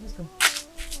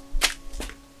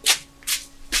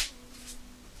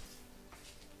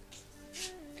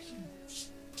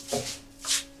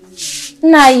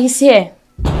 Nah, he's here.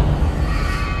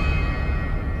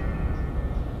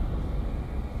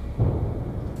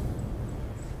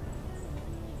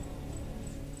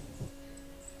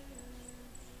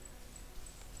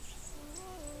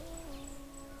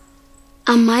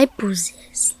 Am I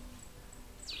possessed?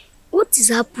 What is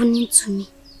happening to me?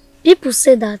 People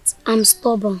say that I'm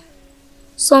stubborn.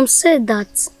 Some say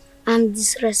that I'm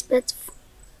disrespectful.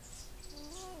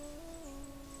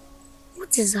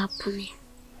 What is happening?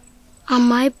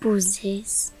 Am I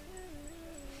possessed?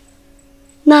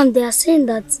 Now they are saying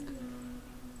that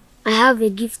I have a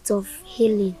gift of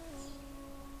healing.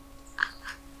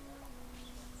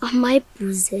 Am I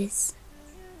possessed?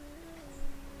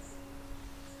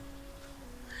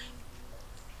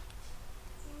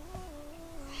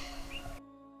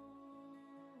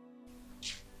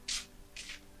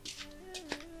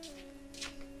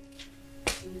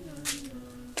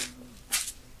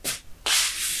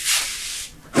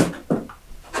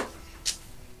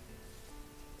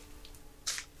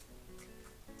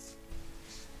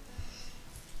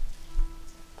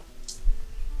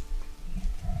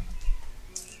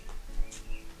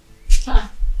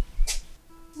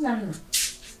 Nana.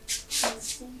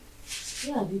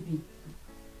 Where have you been?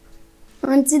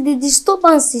 Auntie, the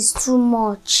disturbance is too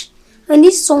much. I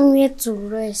need somewhere to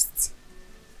rest.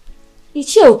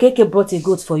 Ichie Okeke brought a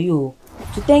goat for you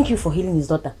to thank you for healing his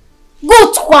daughter.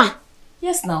 Goat, kwa?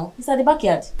 Yes, now. He's at the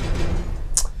backyard.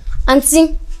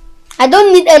 Auntie, I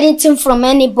don't need anything from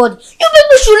anybody. You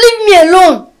people should leave me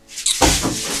alone.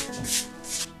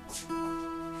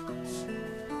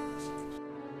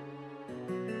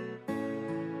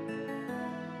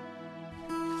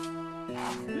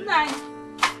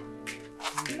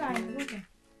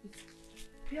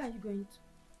 Where are you going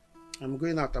to? I'm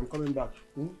going out. I'm coming back.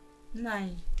 Nai,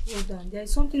 Hold on, there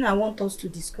is something I want us to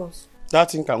discuss.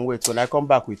 That thing can wait. When I come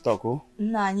back, we talk, oh?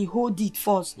 Nah, you hold it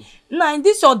first. Nah,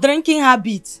 this your drinking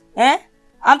habit, eh?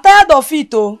 I'm tired of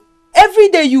it, oh. Every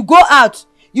day you go out,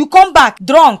 you come back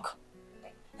drunk.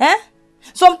 Eh?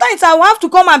 Sometimes I will have to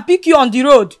come and pick you on the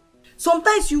road.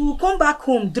 Sometimes you will come back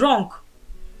home drunk.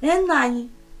 Eh, Nai?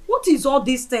 What is all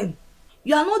this thing?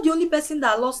 You are not the only person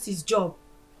that lost his job.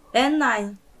 Eh,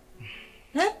 Nai?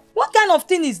 Eh? What kind of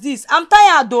thing is this? I'm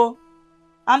tired, though.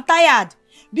 I'm tired.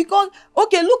 Because,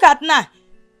 okay, look at now.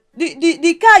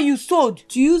 The car you sold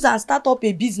to use and start up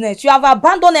a business, you have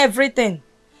abandoned everything.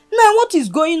 Now, what is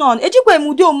going on? This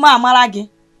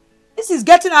is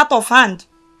getting out of hand.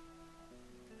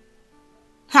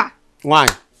 Ha! Why?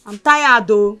 I'm tired,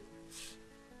 though.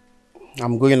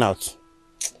 I'm going out.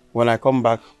 When I come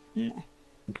back,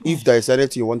 if there is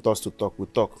anything you want us to talk, we'll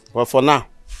talk. But for now,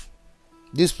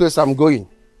 this place I'm going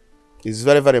is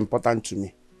very, very important to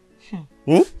me.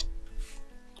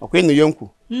 Okay,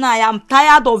 Niyonku. Nah, I'm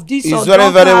tired of this. It's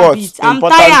very, very what?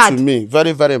 Important to me.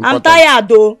 Very, very important. I'm tired,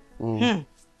 though.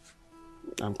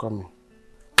 I'm coming.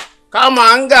 Kama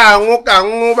anga nguka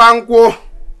ngubanku.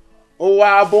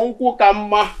 Owa bonku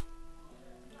kama.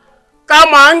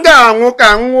 Kama anga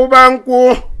nguka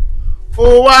ngubanku.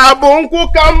 Owa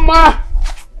bonku kama.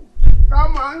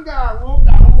 Kama anga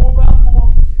nguka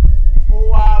ngubanku.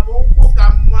 Owa bonku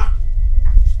kama.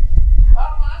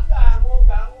 Kama anga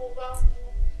nguka ngubanku.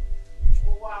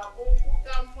 Owa bonku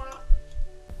kama.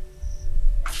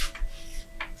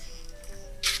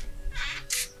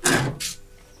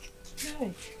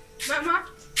 Mama.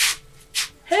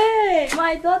 Hey,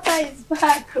 my daughter is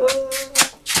back. Oh,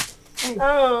 Hey.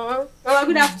 Oh, Mama,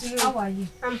 good afternoon. How are you?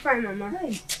 I'm fine, Mama.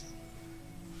 Hey.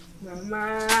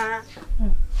 Mama.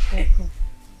 Welcome.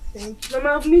 Thank you.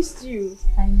 Mama, I've missed you.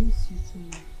 I miss you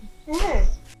too. Yeah.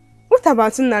 What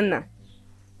about Nana?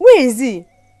 Where is he?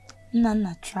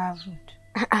 Nana traveled.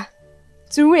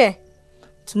 To where?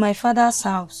 To my father's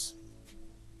house.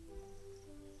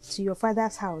 To your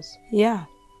father's house? Yeah.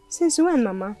 Since when,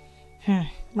 Mama?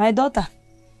 My daughter,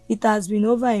 it has been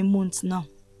over a month now.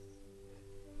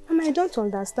 Mama, I don't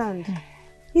understand.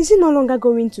 Is he no longer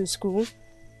going to school?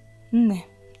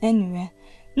 Anyway,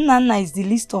 Nana is the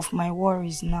least of my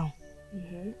worries now.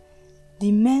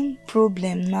 The main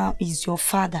problem now is your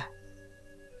father.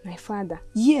 My father?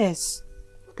 Yes.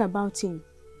 What about him?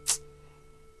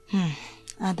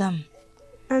 Adam.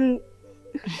 And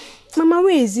Mama,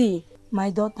 where is he? My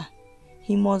daughter,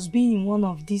 he must be in one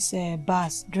of these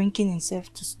bars drinking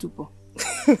himself to stupor.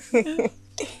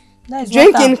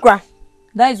 Drinking kwa?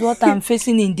 That is what I'm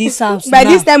facing in this house By now.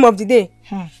 this time of the day?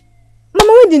 Mama,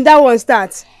 when did that one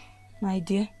start? My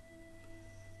dear,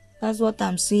 that's what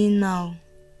I'm seeing now.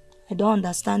 I don't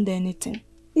understand anything.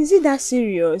 Is it that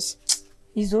serious?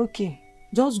 It's okay.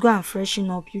 Just go and freshen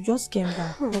up. You just came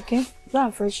back, okay? Go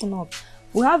and freshen up.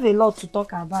 We have a lot to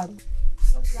talk about.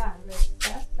 Just go and rest.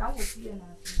 I will see you now.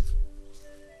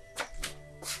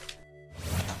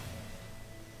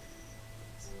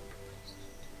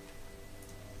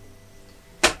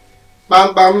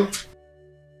 Bam bam.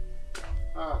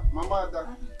 Mama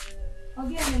Ada.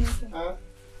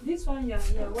 This one you're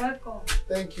welcome.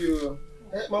 Thank you.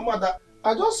 Hey, Mama Ada,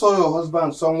 I just saw your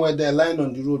husband somewhere there lying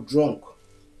on the road drunk.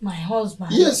 My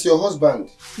husband? Yes, your husband.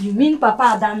 You mean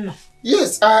Papa Adana?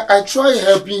 Yes, I tried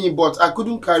helping him, but I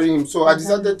couldn't carry him, so I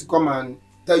decided to come and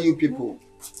tell you people.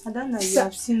 Adana, you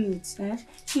have seen it, eh?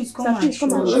 Please come and show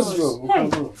us. Let's go. Hey,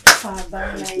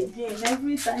 Father, my dear,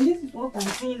 every time. This is what I'm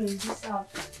seeing in this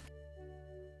house.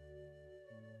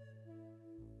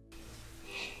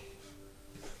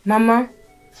 Mama,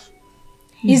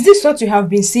 is this what you have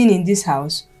been seeing in this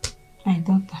house? My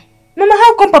daughter. Mama,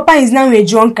 how come Papa is now a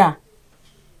drunker?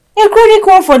 A chronic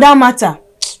one for that matter.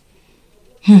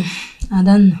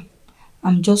 Adana,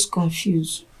 I'm just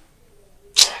confused.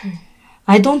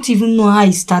 I don't even know how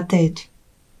it started.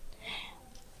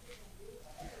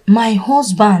 My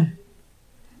husband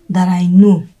that I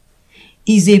know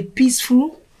is a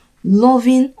peaceful,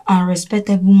 loving and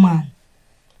respectable man.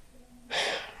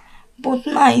 But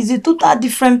now he's a total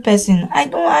different person. I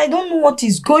don't know what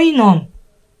is going on.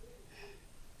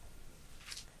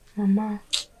 Mama,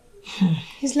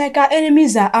 it's like our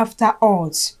enemies are after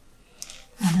us.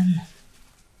 I don't know.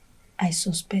 I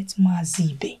suspect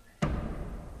Mazibe.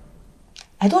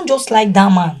 I don't just like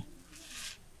that man.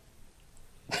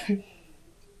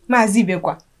 Mazibe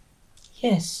kwa?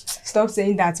 Yes. Stop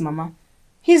saying that, Mama.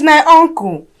 He's my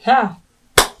uncle. Yeah.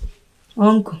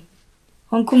 Uncle.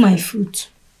 Uncle my foot.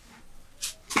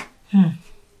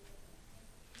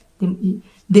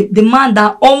 The man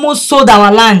that almost sold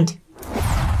our land.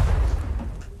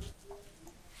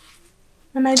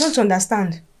 Mama, I don't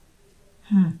understand.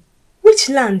 Which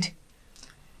land?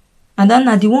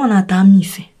 Adanna, the one at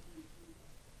Amife.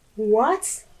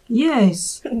 What?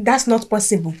 Yes. That's not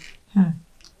possible.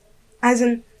 As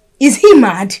in, is he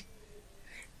mad?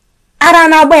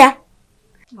 Aranabaya.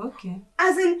 Okay.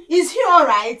 As in, is he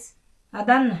alright?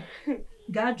 Adanna,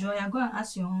 go and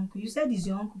ask your uncle. You said he's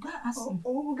your uncle. Go and ask him.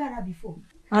 Oh, who got that before?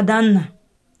 Adanna,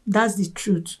 that's the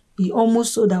truth. He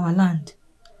almost sold our land.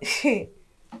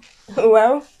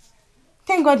 Well,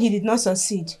 thank God he did not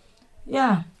succeed.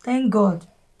 Yeah, thank God.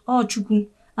 Oh, Chukwu.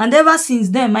 And ever since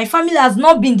then, my family has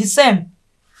not been the same.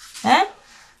 Eh?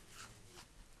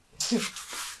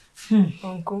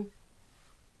 Uncle.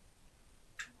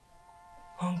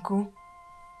 Uncle.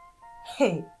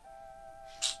 Hey.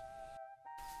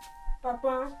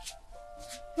 Papa,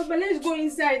 let's go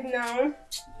inside now.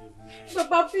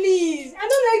 Papa, please. I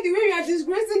don't like the way you are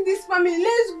disgracing this family.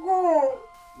 Let's go.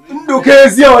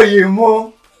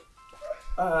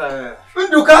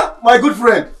 Nduka, my good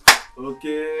friend.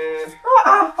 Okay.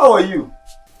 How are you?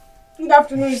 Good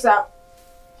afternoon, sir.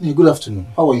 Yeah, good afternoon.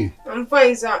 How are you? I'm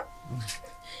fine, sir.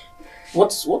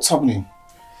 What's happening?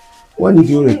 When did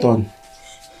you return?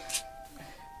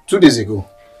 2 days ago.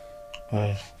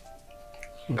 Okay.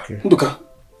 Nduka,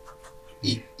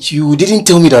 you didn't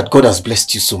tell me that God has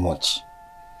blessed you so much.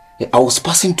 I was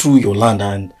passing through your land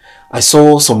and I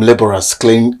saw some laborers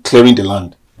clearing the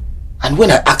land. And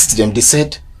when I asked them, they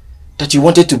said that you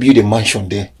wanted to build a mansion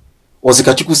there. Was it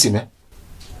Chuku Sime?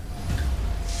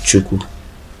 Chuku.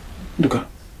 Nduka.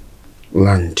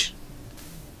 Land.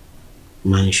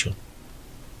 Mansion.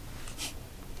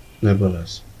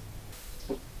 Laborers.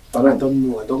 But I don't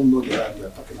know the land you are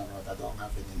talking about. I don't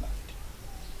have any land.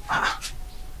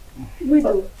 Wait,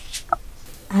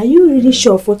 are you really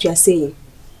sure of what you are saying?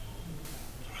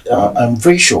 I'm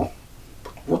very sure.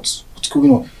 But what's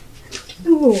going on?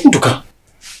 No. Nduka,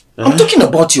 I'm talking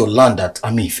about your land at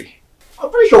Amife.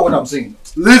 I'm very sure what I'm saying.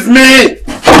 Leave me!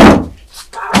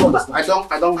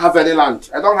 I don't have any land.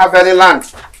 I don't have any land.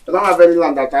 I don't have any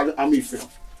land at Amife.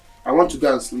 I want to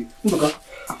go and sleep. Nduka,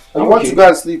 I want to go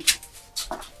and sleep.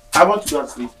 I want to go and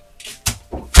sleep.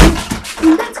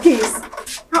 In that case,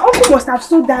 our uncle must have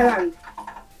sold that land.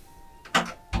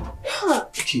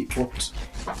 Okay, what?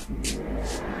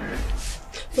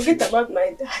 Forget about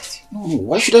my dad. No,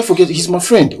 why should I forget? He's my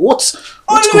friend. What's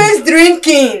Always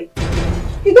drinking.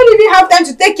 He don't even have time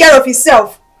to take care of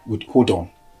himself. Wait, hold on.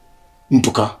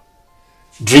 Nduka,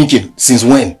 drinking since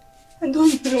when? I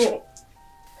don't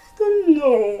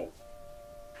know.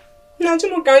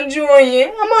 Nachumu kanju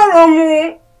oye.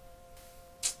 Amaromu.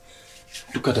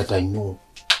 Look at that, I know.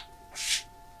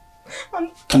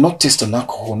 Cannot taste an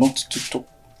alcohol, not to talk.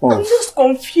 I'm just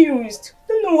confused.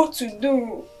 Don't know what to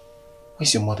do.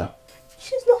 Where's your mother?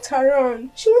 She's not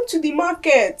around. She went to the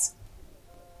market.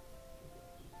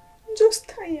 I'm just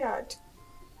tired.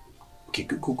 Okay,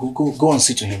 go and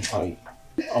see to him.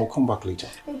 I'll come back later.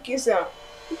 Thank you, sir.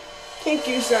 Thank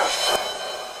you, sir.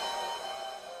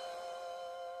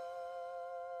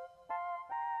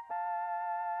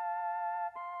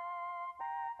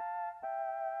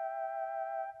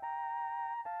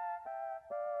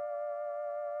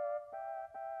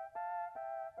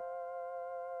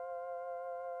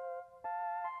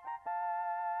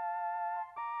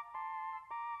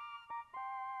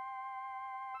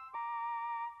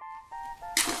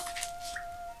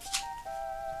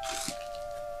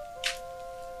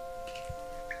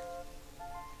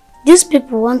 These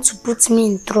people want to put me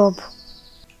in trouble.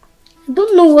 I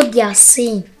don't know what they are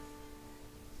saying.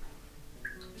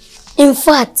 In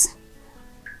fact,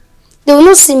 they will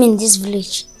not see me in this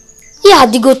village. Yeah,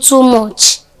 they go too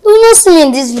much. They will not see me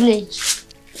in this village.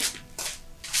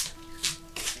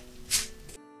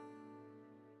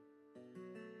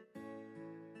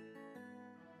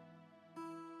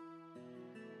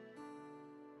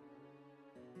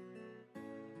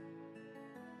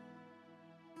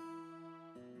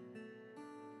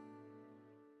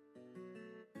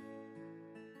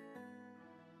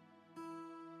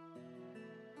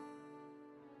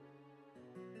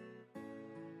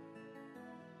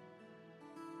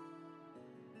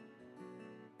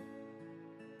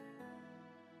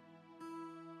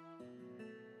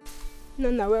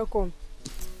 Nana, welcome.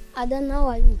 Adan, how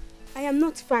are you? I am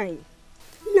not fine.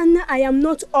 Nana, I am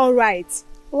not alright.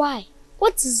 Why?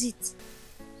 What is it?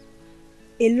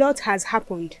 A lot has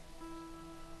happened.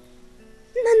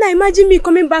 Nana, imagine me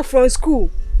coming back from school.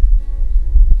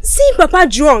 Seeing Papa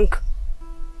drunk.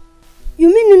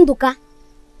 You mean Nduka?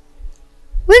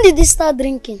 When did he start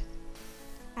drinking?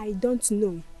 I don't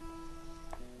know.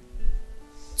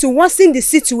 To worsen the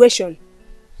situation,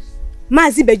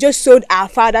 Mazibe just sold our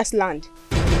father's land.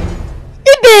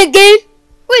 Ibe again?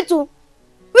 Wait,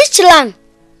 Which land?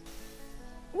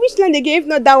 Which land they gave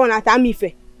not that one at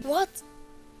Amife? What?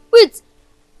 Wait,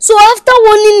 so after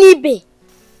warning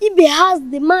Ibe has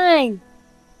the mind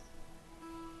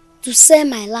to sell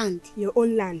my land. Your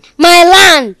own land. My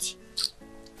land!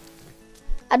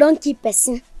 I don't keep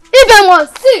person. Ibe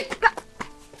must see!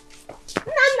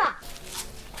 Nana!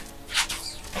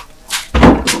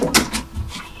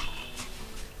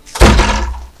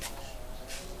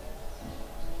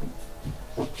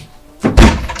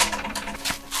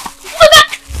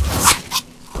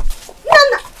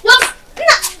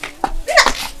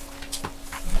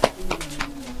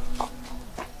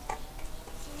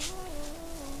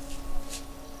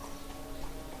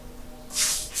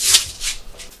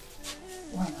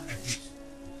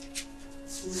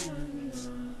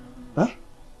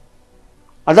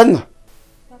 Adanna,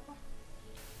 Papa.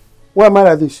 Why am I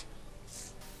like this?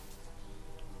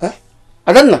 Huh?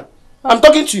 Adanna, I'm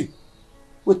talking to you.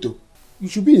 Wait, you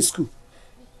should be in school.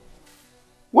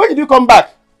 When did you come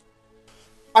back?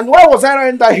 And why was I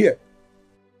enter here?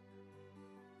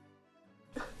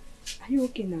 Are you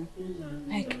okay now?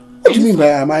 Like, what do you mean by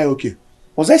am I okay?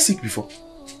 Was I sick before?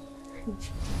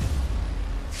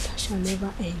 That shall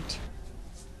never end.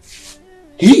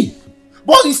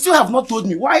 But you still have not told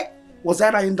me why was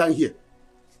I lying down here?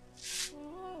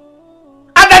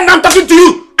 Adanna, I'm talking to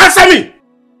you! Answer me!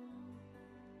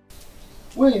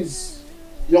 Where is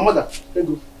your mother?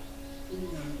 Ego!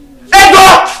 Ego!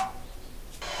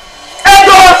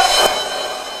 Ego!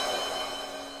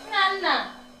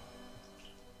 Nana!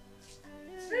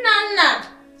 Nana!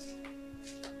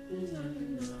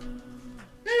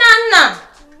 Nana!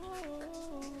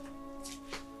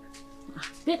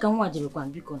 Beka nwa jebekwa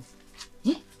biko.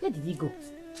 Where did he go?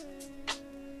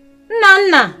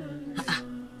 Nana!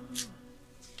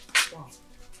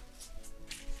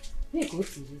 Where go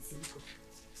to this?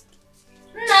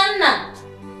 Nana!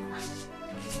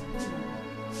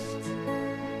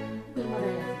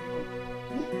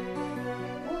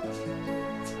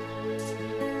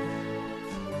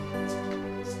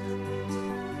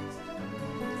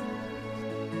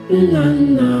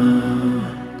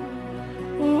 Nana.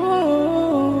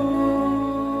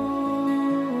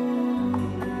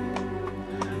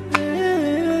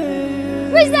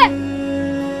 Who is that?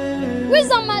 Who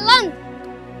is on my land?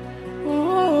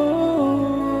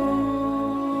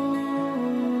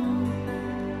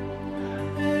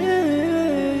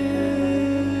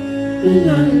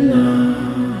 Nana.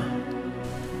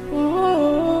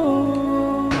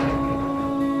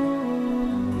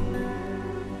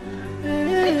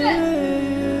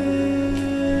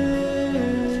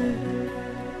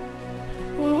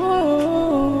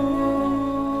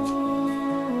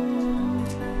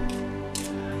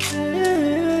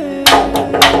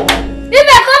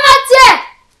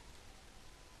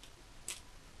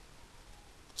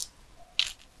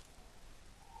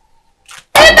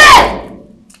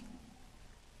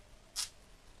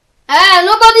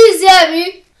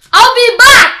 I'll be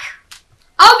back!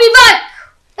 I'll be back!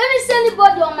 Let me see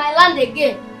anybody on my land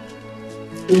again.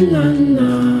 Nana.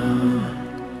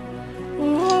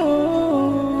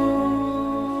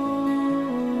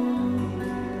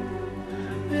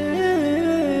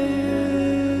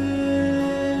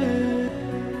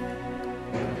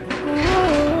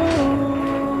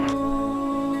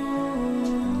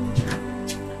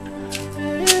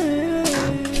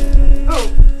 Oh,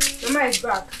 Mama is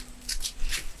back.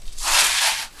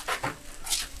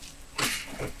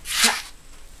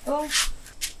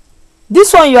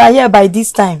 This one you are here by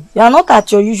this time. You are not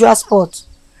at your usual spot.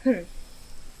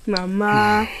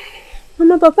 Mama,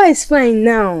 Papa is fine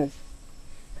now.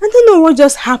 I don't know what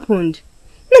just happened.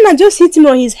 Nana just hit him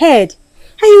on his head.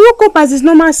 And he woke up as his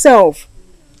normal self.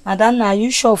 Adanna, are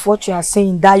you sure of what you are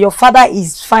saying? That your father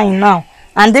is fine now?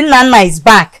 And then Nana is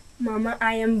back? Mama,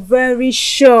 I am very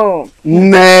sure.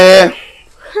 Nah.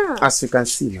 As you can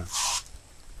see now,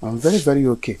 I'm very, very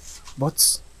okay.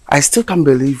 But I still can't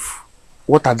believe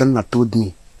what Adanna told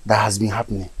me that has been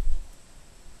happening.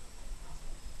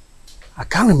 I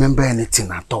can't remember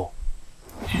anything at all.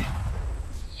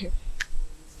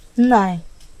 Nah.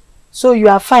 So you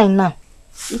are fine now?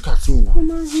 Look at me now.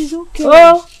 Mama, he's okay.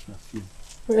 Oh!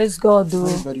 Praise God, though.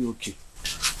 I'm very okay.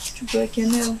 But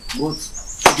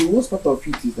the worst part of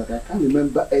it is that I can't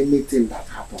remember anything that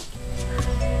happened.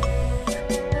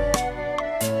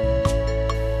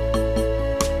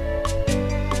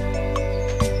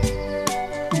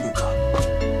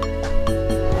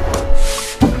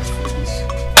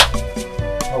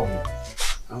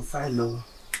 I'm fine now.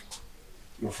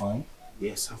 You're fine?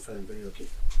 Yes, I'm fine, very okay.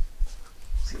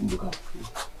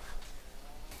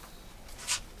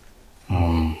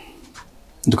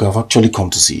 Look, I've actually come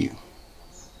to see you.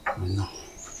 No.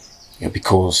 Yeah,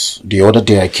 because the other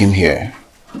day I came here,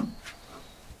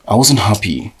 I wasn't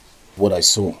happy what I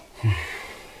saw.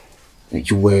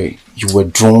 You were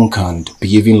drunk and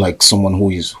behaving like someone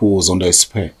who was under a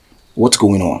spell. What's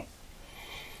going on?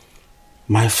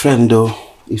 My friend, though,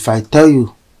 if I tell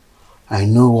you I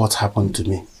know what happened to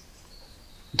me,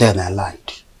 then I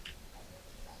lied.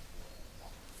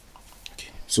 Okay.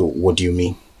 So what do you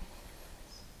mean?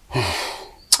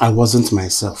 I wasn't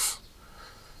myself.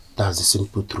 That's the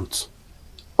simple truth.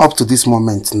 Up to this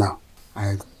moment now,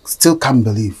 I still can't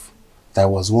believe that I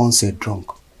was once a drunk.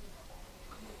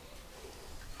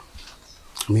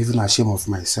 I'm even ashamed of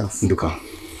myself. Nduka,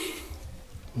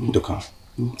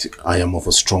 I am of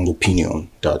a strong opinion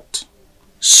that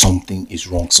something is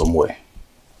wrong somewhere.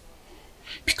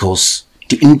 Because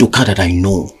the Nduka that I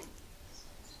know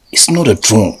is not a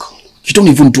drunk. You don't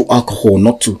even do alcohol,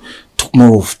 not to talk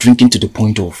more of drinking to the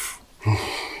point of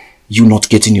you not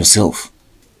getting yourself.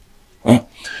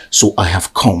 So I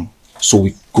have come, so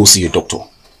we go see a doctor.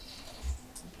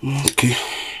 Okay.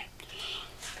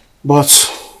 But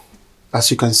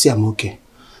as you can see, I'm okay.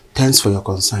 Thanks for your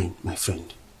concern, my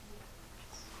friend.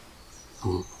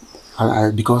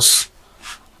 Because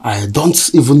I don't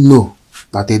even know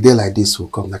that a day like this will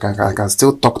come. Like I can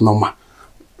still talk normal.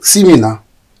 See me now,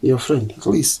 your friend,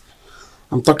 please.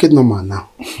 I'm talking normal now.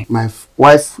 My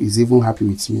wife is even happy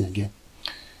with me again.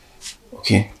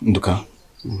 Okay, Nduka.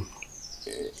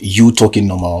 You talking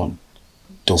normal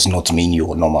does not mean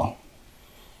you're normal.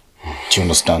 Do you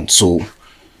understand? So,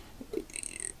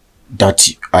 that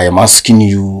I am asking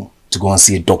you to go and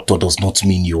see a doctor does not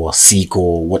mean you are sick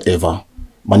or whatever.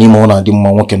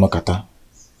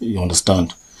 You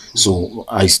understand? So,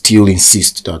 I still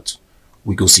insist that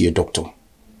we go see a doctor.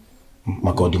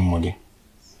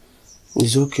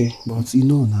 It's okay, but you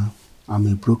know now, I'm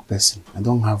a broke person. I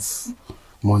don't have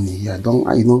money here.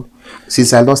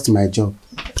 Since I lost my job.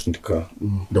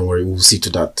 Don't worry, we'll see to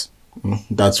that.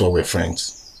 That's why we're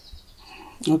friends.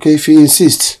 Okay, if you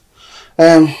insist.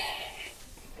 What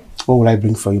will I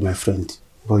bring for you, my friend?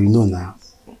 But you know now,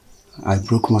 a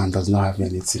broke man does not have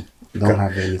anything. Don't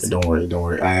have anything. Don't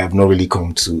worry. I have not really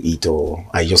come to eat, or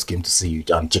I just came to see you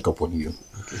and check up on you.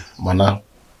 Okay. Mana,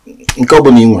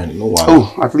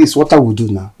 oh, at least water will do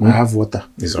now. I have water.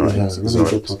 It's alright. Yeah, It's all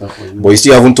right. Water for you. But you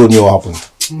still haven't told me what happened.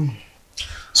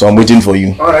 So I'm waiting for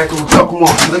you. Alright, we'll talk more.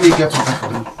 Let me get water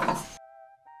for you.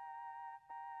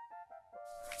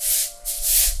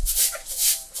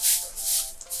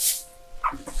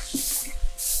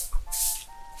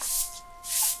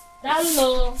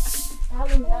 Hello.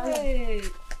 Hey.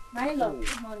 My love.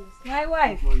 Good morning. My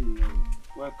wife. Good morning.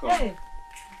 Welcome. Hey.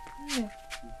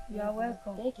 You are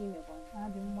welcome. Thank you,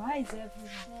 why is everyone?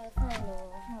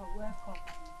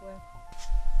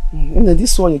 Welcome.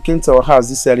 This one you came to our house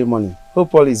this early morning.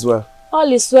 Hope all is well.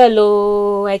 All is well,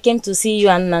 oh. I came to see you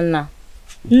and Nana.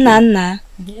 Okay. Nana?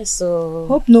 Yes, so...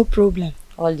 Hope no problem.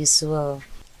 All is well.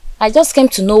 I just came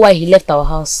to know why he left our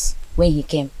house when he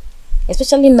came.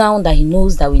 Especially now that he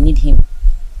knows that we need him.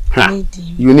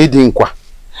 You need him, kwa?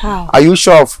 How? Are you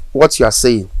sure of what you are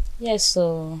saying? Yes,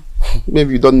 so...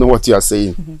 Maybe you don't know what you are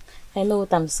saying. I know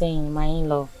what I'm saying, my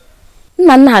in-law.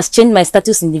 Nana has changed my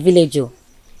status in the village. Oh.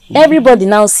 Everybody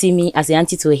now see me as an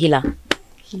auntie to a healer.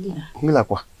 Healer,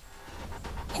 kwa?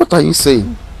 What are you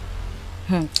saying?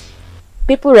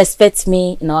 People respect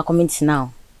me in our community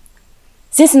now.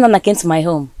 Since Nana came to my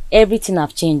home, everything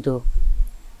have changed though.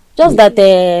 Just that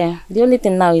the only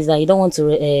thing now is that you don't want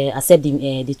to accept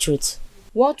the truth.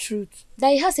 What truth? That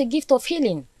he has a gift of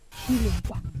healing. Healing?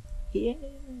 Yeah.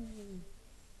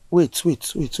 Wait.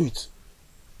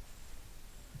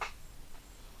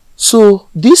 So,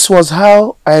 this was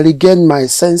how I regained my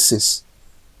senses.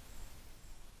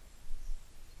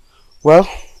 Well,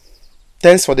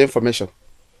 thanks for the information.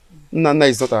 Nana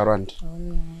is not around. Oh,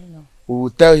 no, I know. We will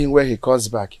tell him when he comes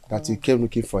back that you came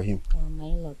looking for him. Oh, my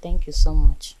in-law, thank you so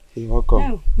much. You're welcome.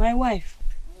 Oh, my wife.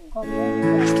 Come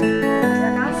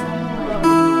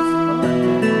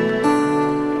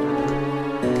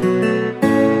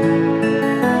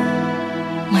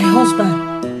My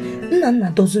husband,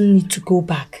 Nana doesn't need to go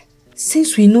back.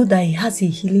 Since we know that he has a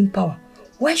healing power,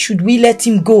 why should we let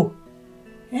him go?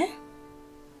 Eh?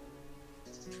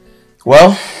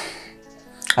 Well,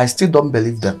 I still don't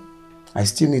believe them. I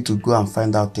still need to go and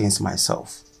find out things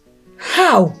myself.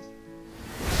 How?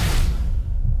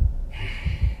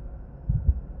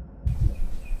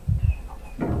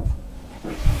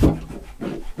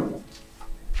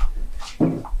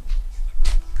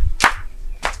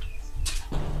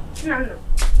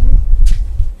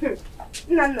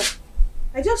 Nana,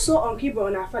 I just saw Uncle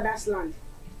on our father's land.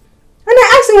 And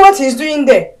I asked him what he's doing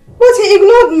there. But But he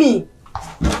ignored me.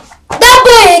 That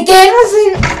boy again.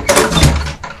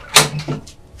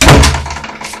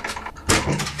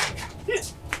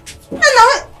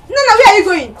 Nana, where are you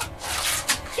going?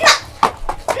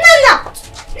 Nana,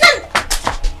 where?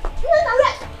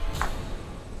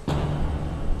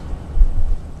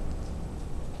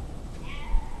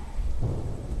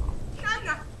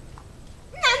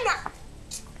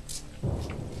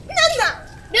 Nana!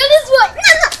 There is what?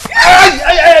 Nana!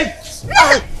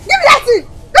 Nana! Give me that thing!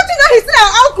 Don't you know he's still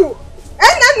our uncle?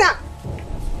 Nana!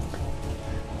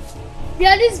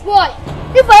 Yeah, this boy.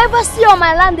 If I ever see you on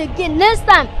my land again, next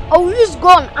time I will use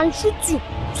gun and shoot you.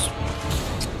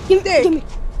 Give me.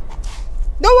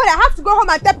 Don't worry, I have to go home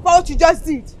and tell Papa what you just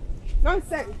did.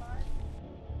 Nonsense.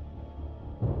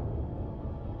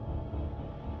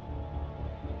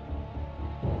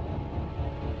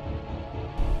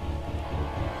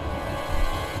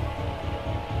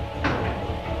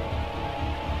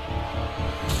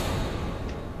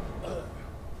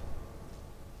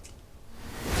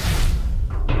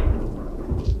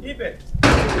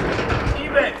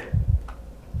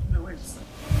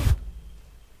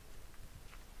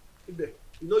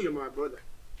 You know you're my brother.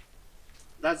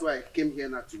 That's why I came here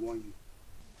now to warn you.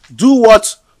 Do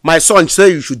what my son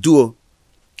said you should do.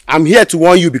 I'm here to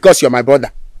warn you because you're my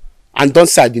brother. And don't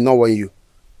say I did not warn you.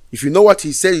 If you know what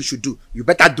he said you should do, you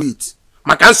better do it.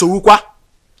 Makanso Wukwa.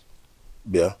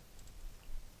 Yeah.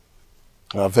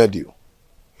 I've heard you.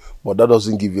 But that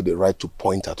doesn't give you the right to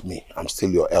point at me. I'm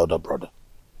still your elder brother,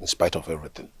 in spite of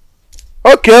everything.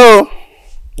 Okay.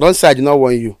 Don't say I did not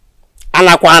warn you.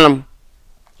 Anakwanam.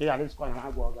 Yeah, let's go.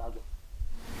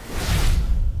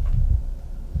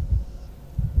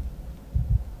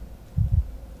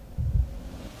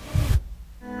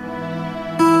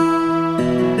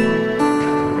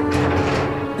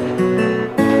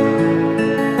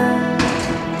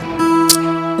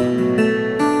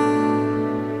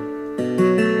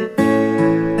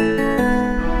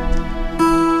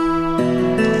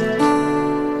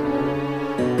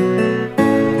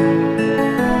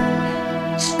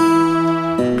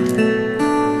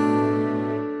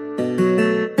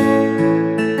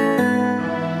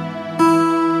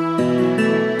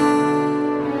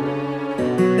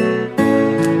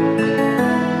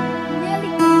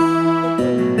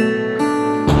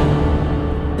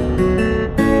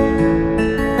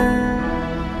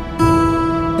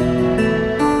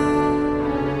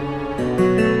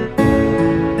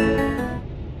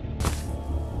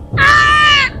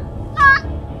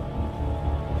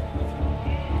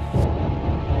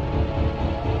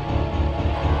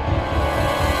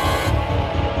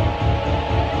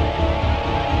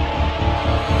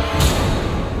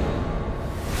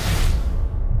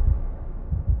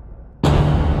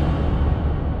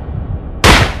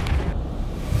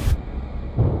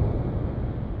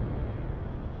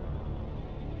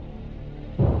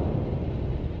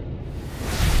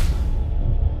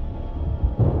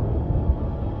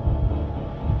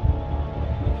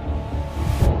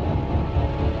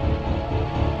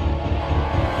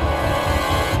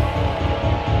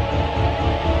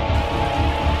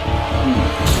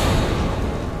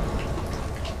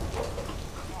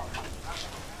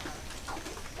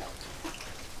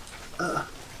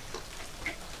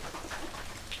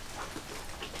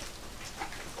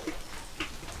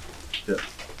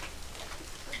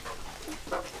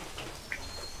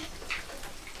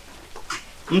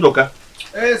 Ndoka.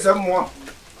 Eze mmụọ.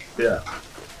 Yeah.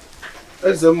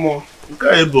 Eze mmụọ. Nke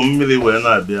a bụ mmiri wee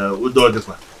na-abịa udo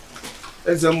dịkwa.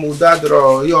 Eze mmụọ udo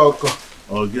adịrọ ya ọkọ.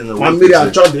 Oh, gịnị? Ma mmiri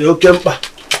achọ dị oke mkpa.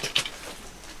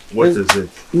 What is it?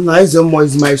 Nna Eze mmụọ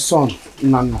is my son.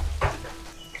 Nna.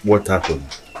 What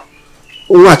happened?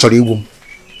 Nwa chọrọ igbu m.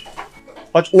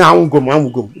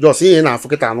 Anwụgo m. Just ihe na-afụ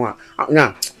kịta anụ a.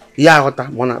 Nya ya aghọta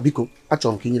mana biko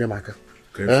achọrọ m ka inyere m aka.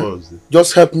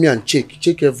 Just help me and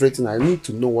check everything. I need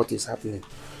to know what is happening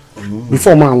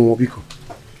before my biko.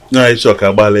 No, it's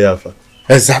okay.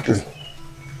 Exactly.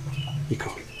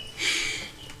 Biko.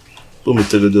 Let me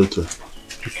tell you the truth.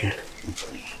 Okay.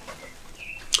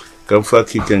 Come for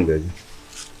kicking, guy.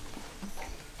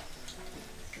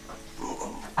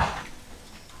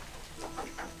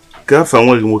 Come for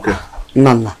what you want.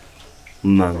 Nana.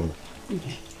 No.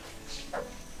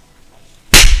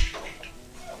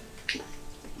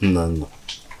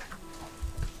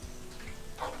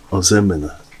 Ozemena.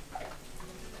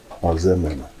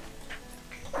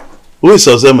 Who is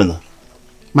Ozemena?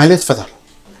 My late father.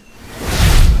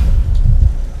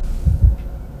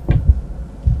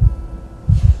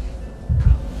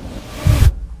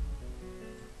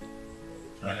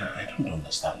 I don't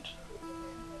understand.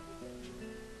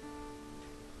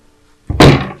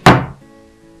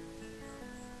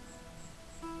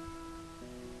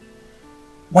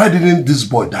 Why didn't this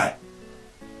boy die?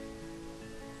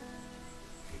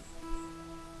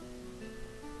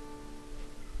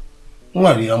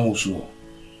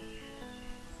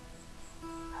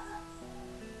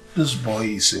 This boy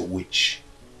is a witch.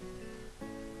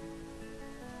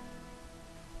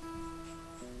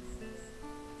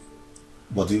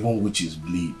 But even witches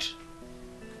bleed.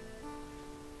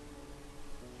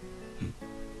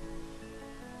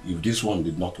 If this one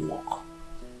did not work,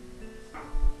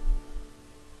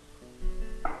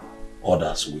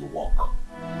 others will walk.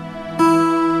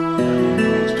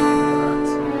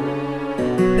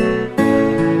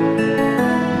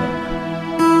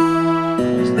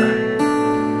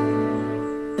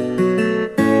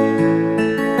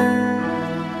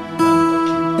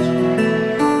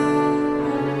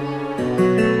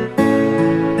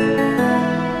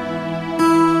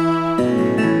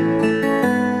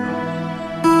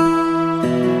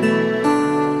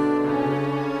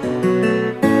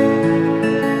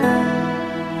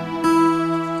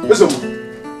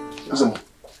 Listen.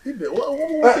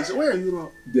 Where are you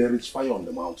now? There is fire on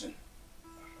the mountain.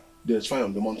 There is fire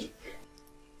on the mountain.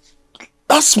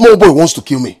 That small boy wants to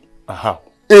kill me. How?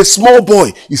 A small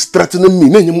boy is threatening me.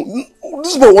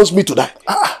 This boy wants me to die.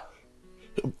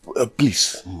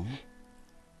 Please.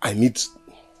 I need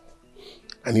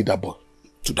that boy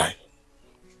to die.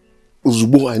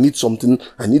 Uzubo, I need something.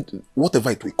 I need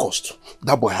whatever it will cost.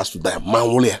 That boy has to die.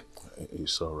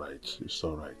 It's all right. It's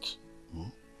all right.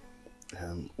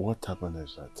 What happened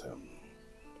is that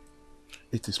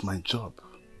it is my job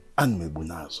and my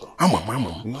bunazo.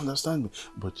 You understand me?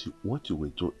 But what you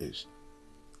will do is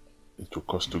it will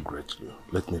cost you greatly.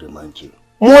 Let me remind you.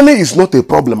 Money is not a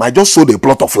problem. I just sold a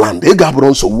plot of land. Tell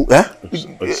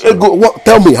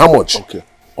me how much. Okay.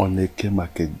 On a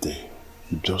market day,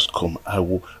 you just come. I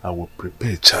will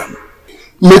prepare a charm.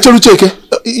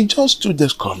 Just 2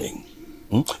 days coming.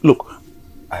 Look,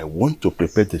 I want to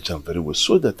prepare the charm very well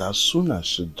so that as soon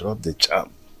as you drop the charm,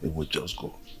 it will just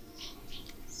go.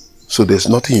 So there's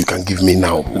nothing you can give me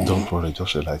now? Don't worry,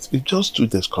 just relax. It's just 2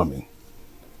 days coming.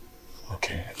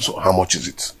 Okay. So how much is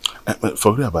it?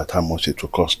 Forget about how much it will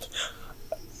cost.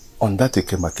 On that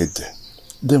Eke market day,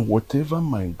 then whatever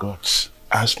my gods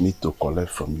ask me to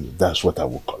collect from you, that's what I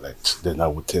will collect. Then I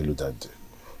will tell you that day.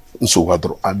 So at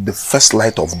the first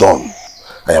light of dawn,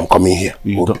 I am coming here.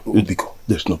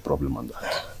 There's no problem on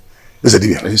that.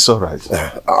 It's all right.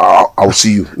 I'll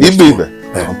see you. Don't worry.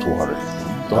 Don't worry.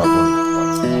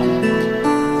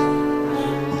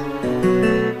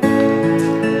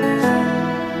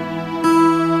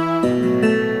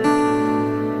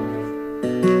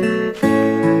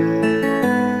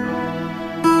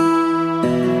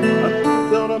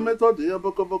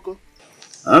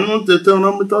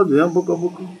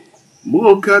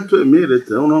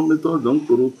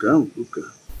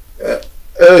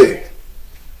 Hey.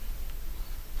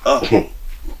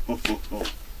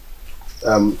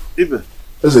 Ibe.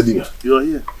 You are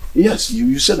here. Yes,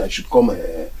 you said I should come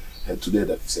today.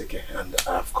 That is okay, and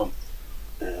I have come.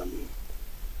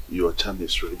 Your charm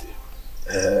is ready.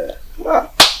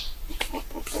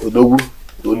 Odogu.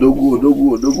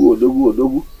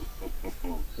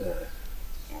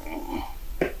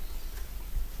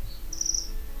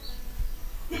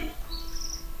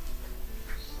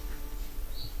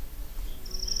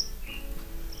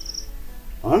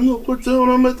 Anu pute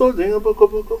una methode ya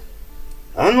boko.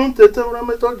 Anu tete una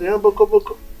methode ya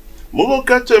boko. Mugo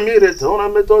kache mire te una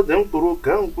methode mkuru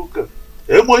kankuka.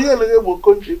 Ebo yele ebo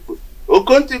kontikpo. O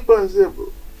kontikpo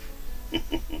nzebo.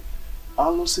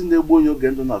 Alu sinde ebo yo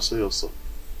gendo na so yoso.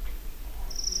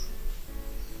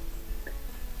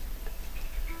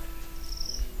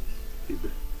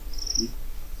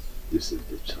 This is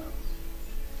the charm.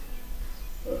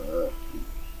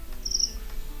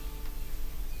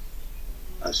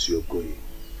 As you're going,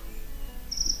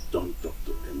 don't talk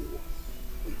to anyone.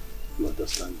 You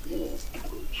understand me?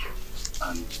 Good.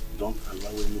 And don't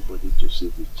allow anybody to see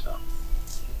the charm.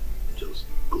 Just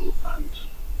go and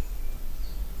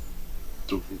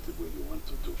do it the way you want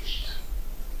to do it.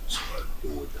 You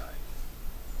will die.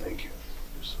 Thank you.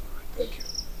 It's all right. Thank you.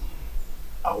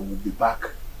 I will be back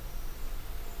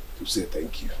to say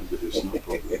thank you. There is no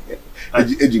problem.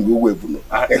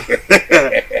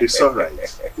 It's all right.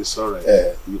 It's all right.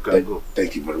 You can go.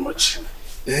 Thank you very much.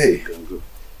 Hey. You can go.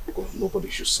 Because nobody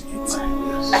should see it. Yes.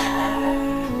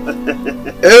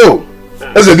 Oh!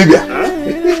 That's a Libya.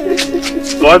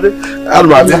 What?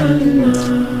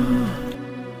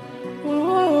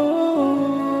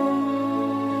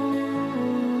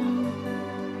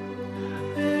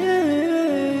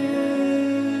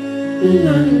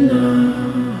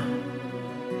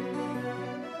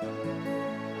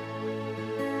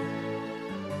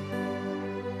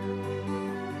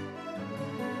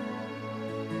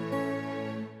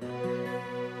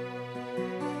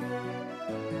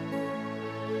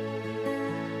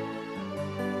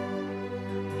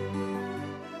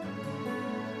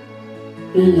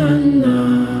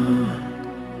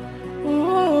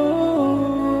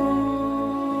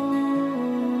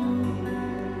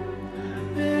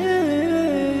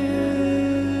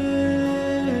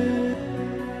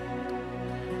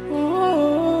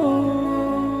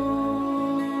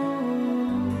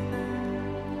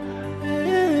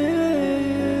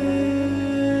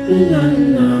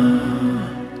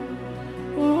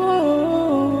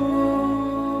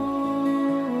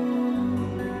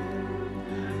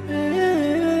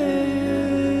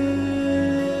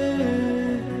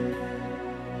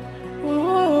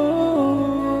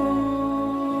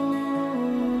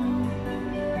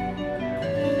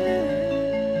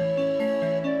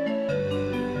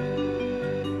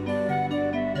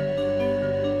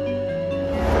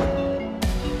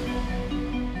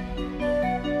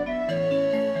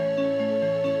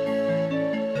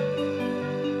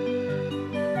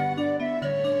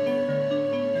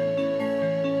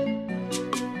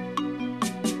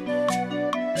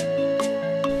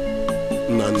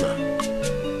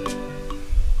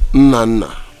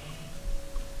 Nana,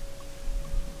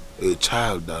 a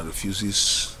child that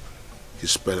refuses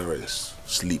his parents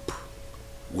sleep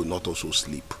will not also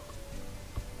sleep.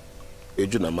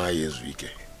 Ejuna is wike,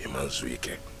 Iman's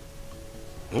wike.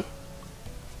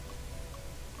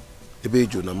 Ebe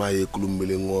Ejuna Maya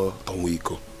kulumbilingo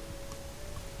tonwiko.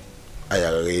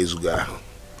 Ayaga gezuga.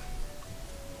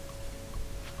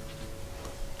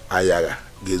 Ayaga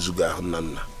gezuga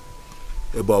nana.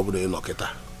 Ebe obu na inoketa.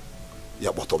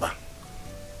 Yakpotoba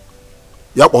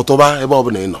ebe ọ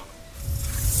bụ na ị nọ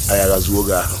ayaga zuo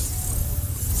gị ahụ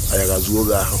ayaga zuo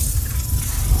gị ahụ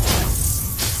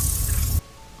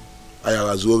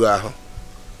ayaga zuo gị ahụ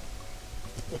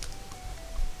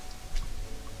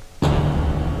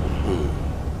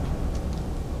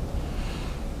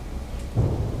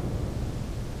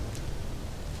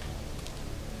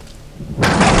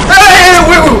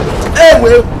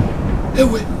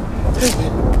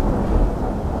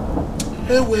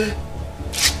Ewe,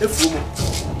 efumo.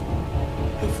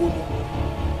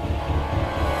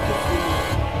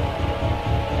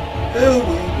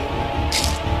 Ewe.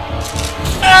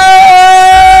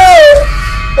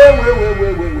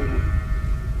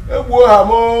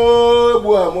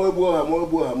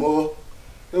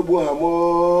 Ebu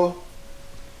hamo.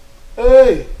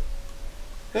 Hey.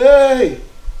 Hey.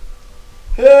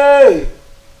 Hey.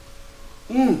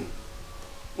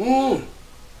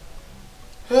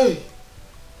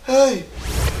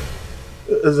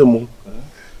 Ezemo,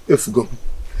 Efugo,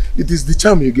 it is the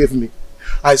charm you gave me.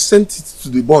 I sent it to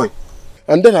the boy.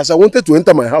 And then as I wanted to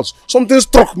enter my house, something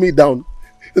struck me down.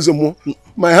 Ezemo,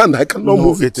 my hand, I cannot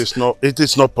move it. It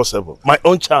is not possible. My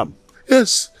own charm.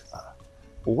 Yes.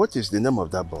 What is the name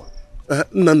of that boy?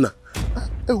 Nana.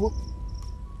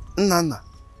 Nana.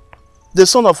 The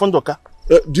son of Ndoka.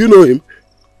 Do you know him?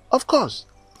 Of course.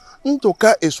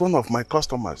 Ndoka is one of my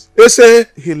customers.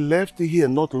 He left here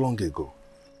not long ago.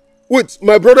 Wait,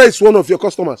 my brother is one of your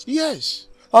customers? Yes.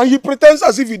 And he pretends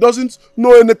as if he doesn't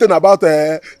know anything about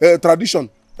tradition.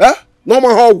 No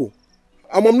man.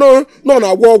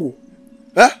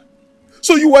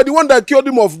 So you were the one that cured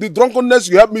him of the drunkenness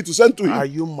you helped me to send to him? Are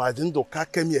you mad? Ndoka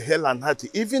came here hell and hearty.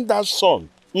 Even that son,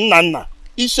 Nana,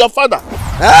 is your father.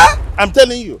 I'm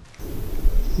telling you.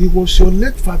 He was your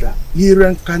late father. He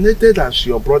reincarnated as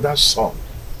your brother's son.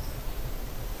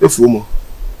 Efumo.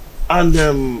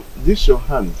 And this your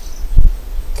hand.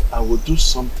 I will do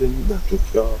something that will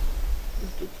cure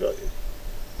you.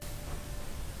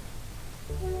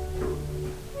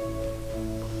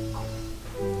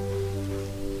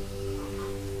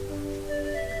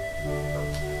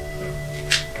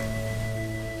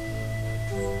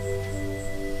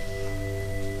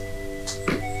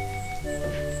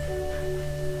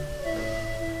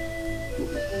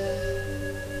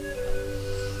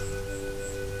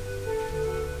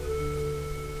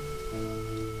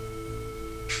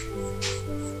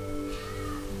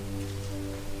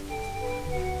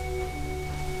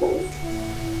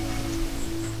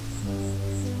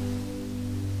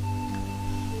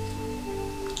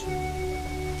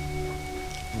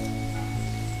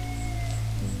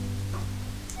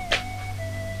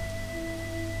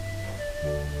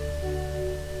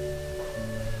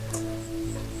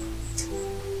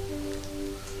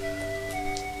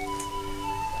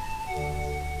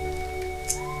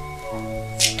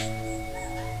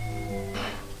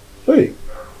 Hey.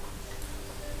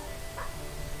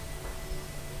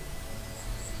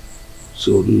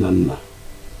 So Nana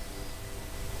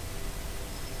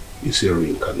is a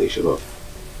reincarnation of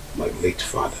my late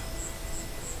father.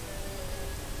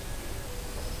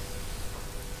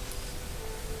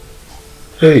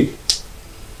 Hey.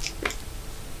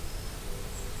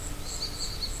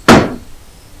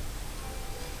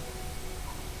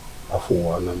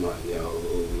 Afuwana manya.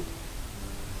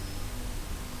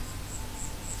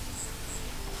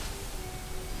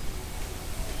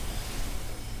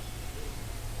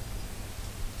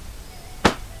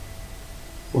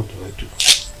 What do I do?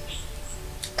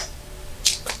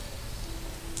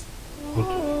 What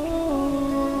do I do?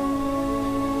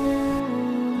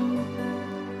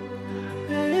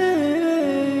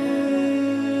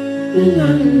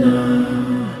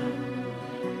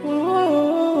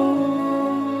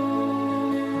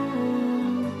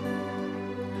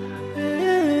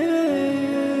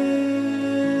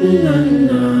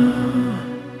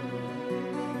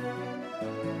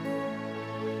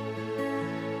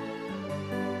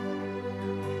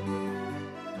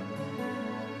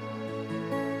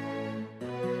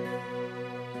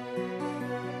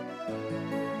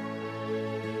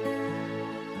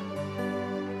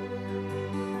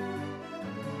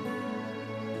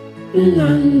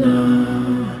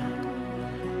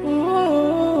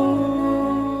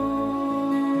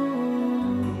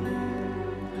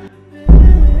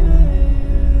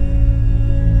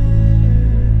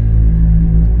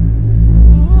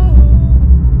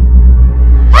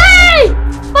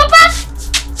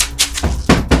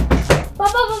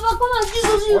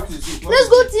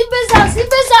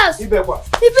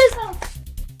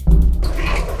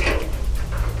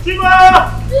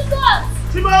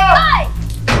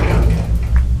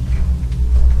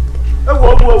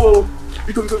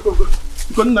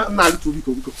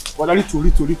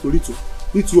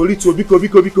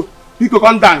 Biko,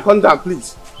 calm down,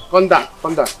 please. Calm down,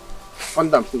 please.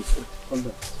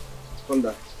 Calm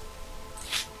down.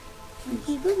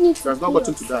 You don't need to. There's not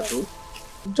gotten to that, though.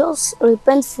 Just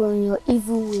repent from your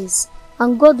evil ways,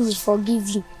 and God will forgive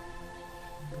you.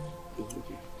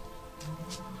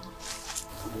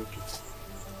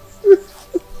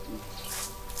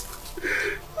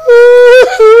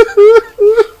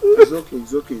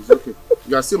 It's okay.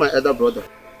 You are still my elder brother.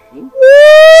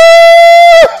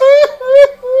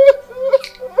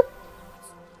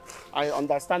 I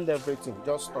understand everything.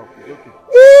 Just stop. It's okay.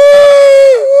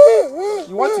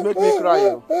 You want to make me cry,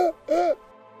 yo?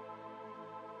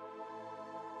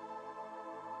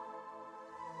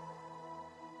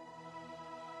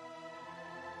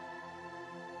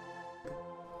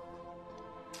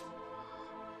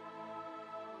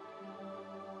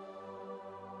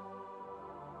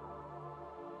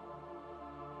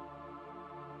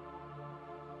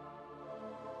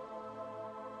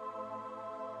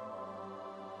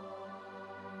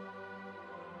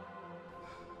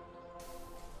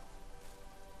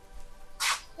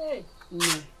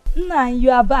 Nah,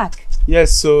 you are back.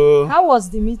 Yes, so... How was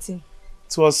the meeting?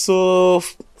 It was so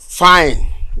fine.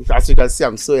 As you can see,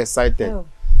 I'm so excited. Oh.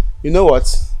 You know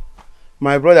what?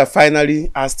 My brother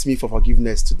finally asked me for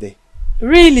forgiveness today.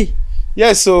 Really?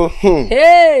 Yes, so...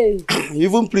 Hey! He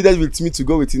even pleaded with me to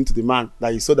go with him to the man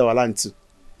that he sold our land to.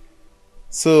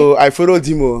 So I followed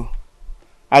him.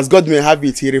 As God may have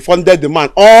it, he refunded the man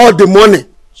all the money.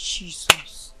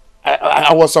 Jesus.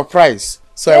 I was surprised.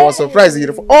 So I was surprised he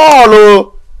refunded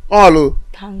all.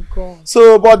 Thank God.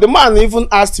 So, but the man even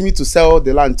asked me to sell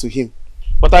the land to him.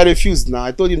 But I refused now.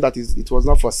 I told him that it was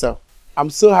not for sale. I'm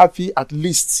so happy, at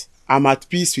least I'm at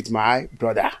peace with my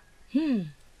brother.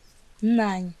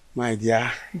 Nine. My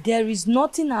dear. There is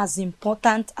nothing as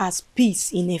important as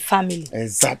peace in a family.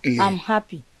 Exactly. I'm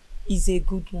happy. It's a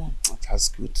good one. That's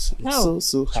good. I'm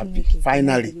so happy. Chineke,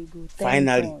 Finally. really good.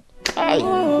 Finally.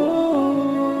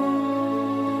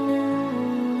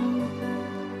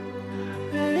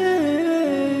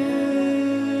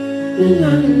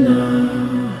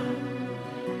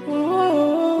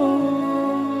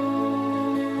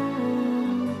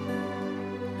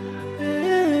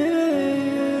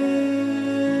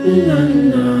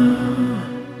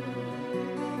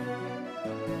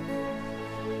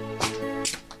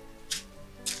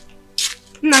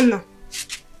 Nana,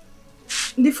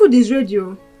 the food is ready.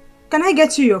 Can I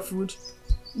get you your food?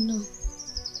 No.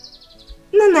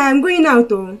 Nana, I'm going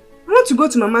out. I want to go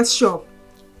to Mama's shop.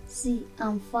 See,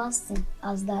 I'm fasting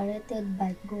as directed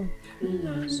by God.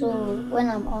 So when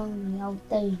I'm hungry, I'll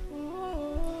tell you.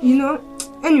 You know,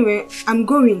 anyway, I'm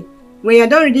going. When you're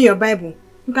done reading your Bible,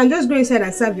 you can just go inside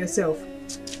and serve yourself.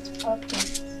 Okay.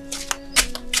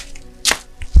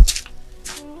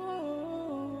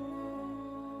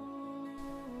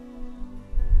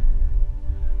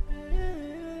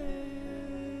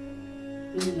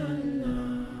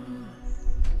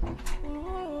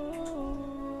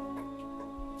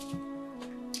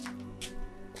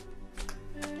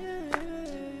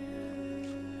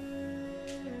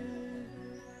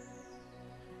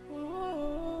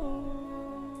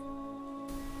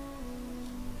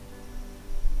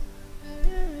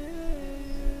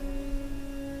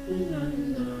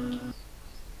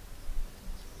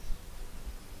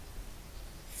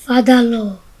 Father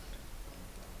Lord,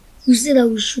 you say that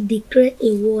we should declare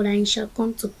a word and it shall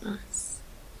come to pass.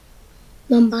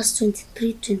 Numbers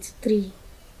 23:23.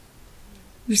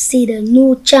 You say that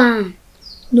no charm,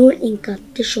 no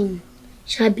incantation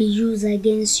shall be used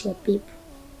against your people.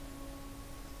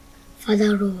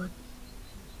 Father Lord,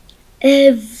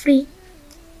 every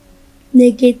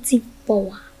negative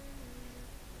power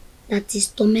that is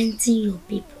tormenting your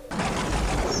people,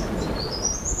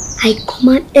 I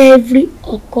command every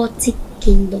occultic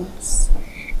kingdoms,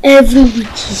 every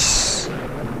witches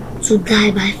to die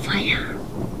by fire,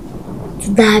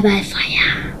 to die by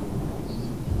fire,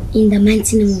 in the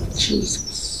mighty name of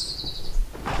Jesus.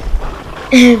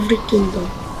 Every kingdom,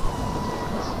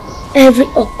 every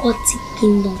occultic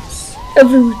kingdoms,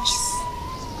 every witches,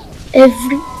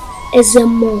 every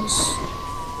exemos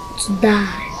to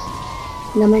die,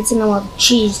 in the mighty name of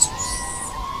Jesus.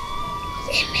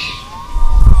 Amen.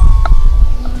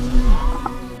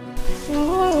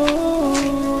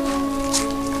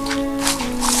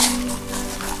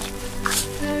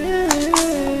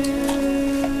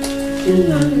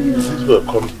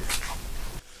 Welcome.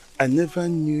 I never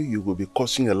knew you would be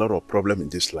causing a lot of problem in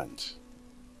this land.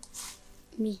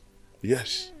 Me?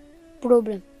 Yes.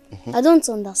 Problem? I don't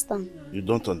understand. You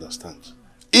don't understand.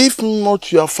 If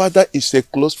not your father is a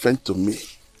close friend to me,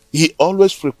 he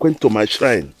always frequent to my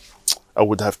shrine, I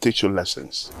would have teach you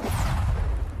lessons.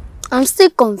 I'm still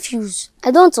confused.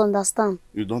 I don't understand.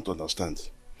 You don't understand.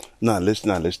 Now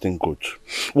listen good.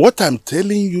 What I'm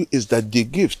telling you is that the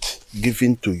gift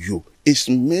given to you is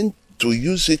meant to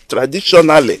use it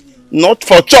traditionally, not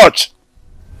for church.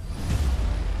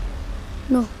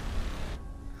 No.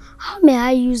 How may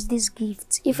I use this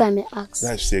gift, if I may ask?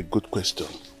 That's a good question.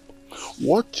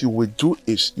 What you will do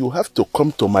is you have to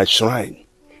come to my shrine.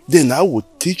 Then I will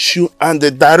teach you and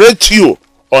direct you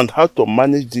on how to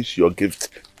manage this your gift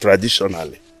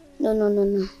traditionally.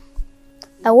 No.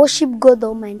 I worship God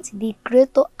Almighty, the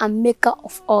creator and maker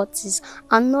of all things,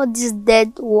 and not these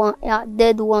dead ones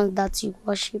that you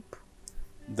worship.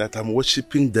 That I'm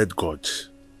worshipping dead gods.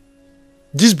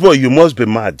 This boy, you must be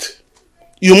mad.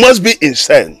 You must be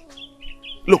insane.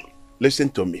 Look, listen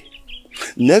to me.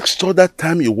 Next other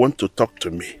time you want to talk to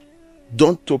me,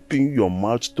 don't open your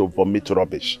mouth to vomit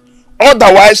rubbish.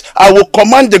 Otherwise, I will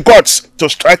command the gods to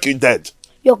strike you dead.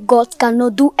 Your God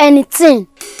cannot do anything.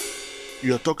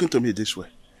 You are talking to me this way.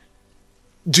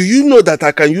 Do you know that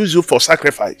I can use you for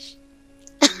sacrifice?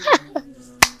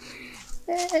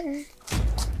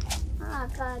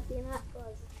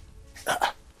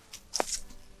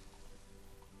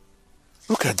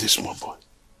 Look at this small boy.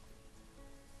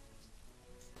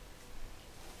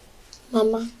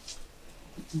 Mama,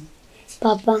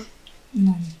 Papa,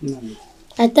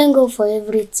 I thank God for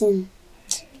everything.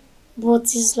 But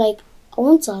it's like I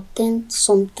want to attend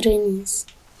some trainings.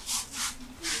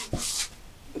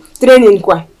 Training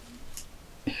kwa?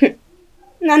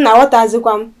 Nana, what has it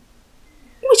come?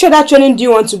 Which other training do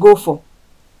you want to go for?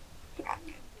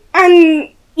 And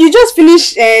you just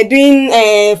finished doing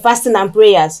fasting and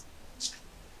prayers.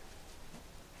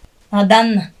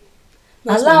 Adanna,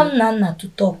 allow Nana to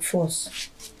talk first.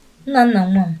 Nana,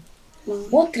 Mom,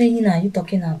 what training are you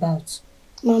talking about?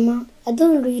 Mama, I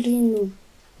don't really know.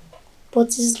 But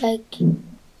it's like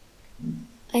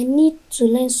I need to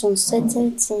learn some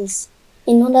certain things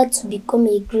in order to become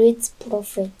a great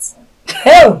prophet.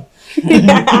 Oh!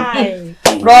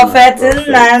 Prophet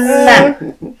Nana!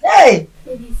 Hey!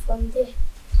 Maybe from there,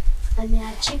 I may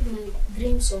achieve my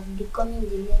dreams of becoming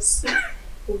the next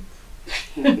Pope.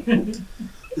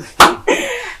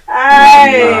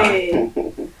 Hey.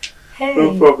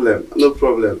 No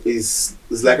problem. It's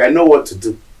like I know what to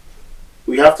do.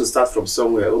 We have to start from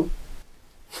somewhere. Oh?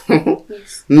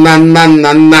 Yes. Na.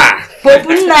 Pope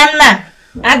Nana!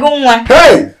 Agunwa.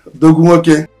 Hey!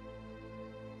 Dogunwoke.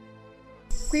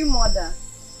 Queen Mother,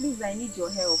 please, I need your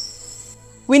help.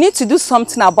 We need to do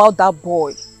something about that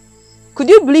boy. Could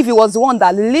you believe he was the one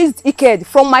that released Iked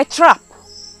from my trap?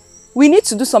 We need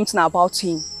to do something about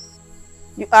him.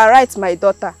 You are right, my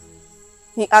daughter.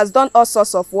 He has done all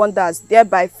sorts of wonders,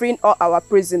 thereby freeing all our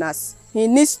prisoners. He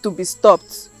needs to be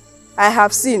stopped. I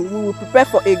have seen. We will prepare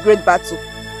for a great battle.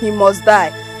 He must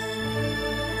die.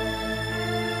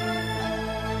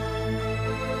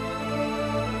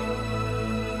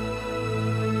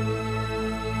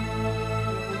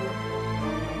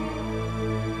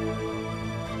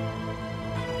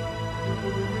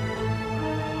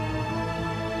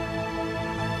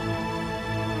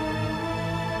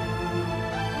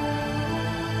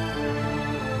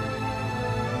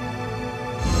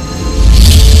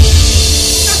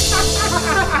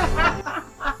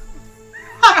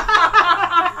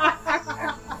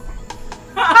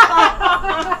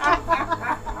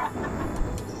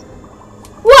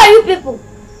 are you people?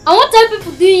 And what are you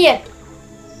people doing here?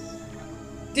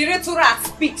 The Retorat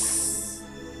speaks.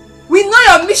 We know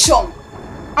your mission.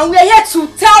 And we are here to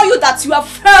tell you that you have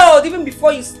failed even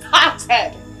before you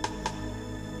started.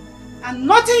 And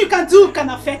nothing you can do can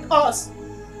affect us.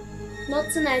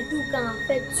 Nothing I do can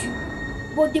affect you.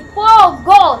 But the power of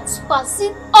God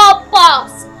supersedes all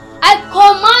powers. I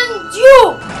command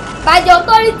you by the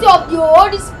authority of the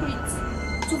Holy Spirit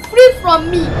to flee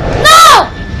from me.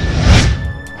 Now!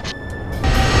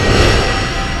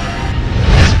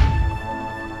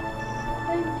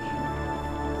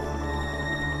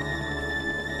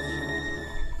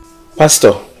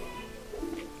 Pastor,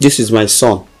 this is my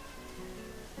son.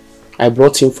 I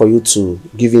brought him for you to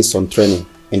give him some training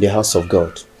in the house of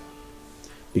God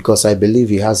because I believe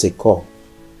he has a call.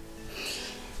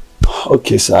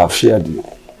 Okay, sir, I've shared you.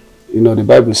 You know, the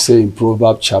Bible says in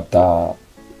Proverbs chapter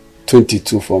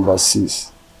 22 from verse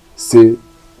 6, say,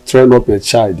 train up a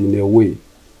child in a way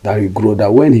that he grow,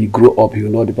 that when he grow up, he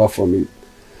will not depart from it.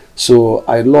 So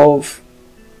I love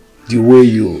the way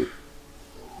you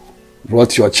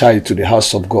brought your child to the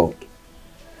house of God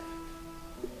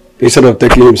instead of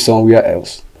taking him somewhere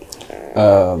else.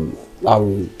 I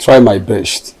will try my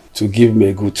best to give him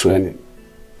a good training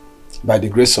by the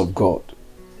grace of God,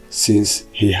 since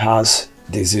he has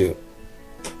the zeal.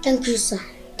 Thank you, sir.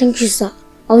 Thank you, sir.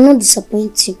 I will not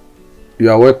disappoint you.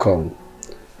 You are welcome.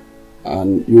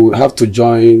 And you will have to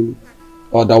join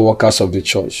other workers of the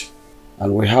church.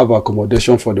 And we have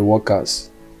accommodation for the workers.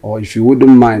 Or if you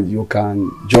wouldn't mind, you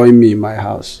can join me in my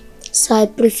house. So I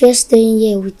prefer staying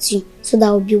here with you, so that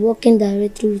I will be working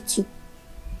directly with you.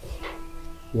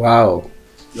 Wow.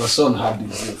 Your son had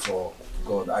the zeal for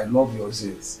God. I love your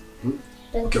zeal.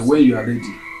 Okay, when you are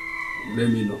ready, let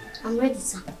me know. I'm ready,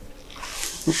 sir.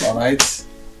 Alright.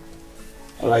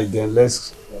 Alright then,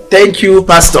 let's... Thank you,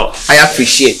 Pastor. I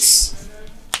appreciate.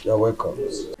 You're welcome.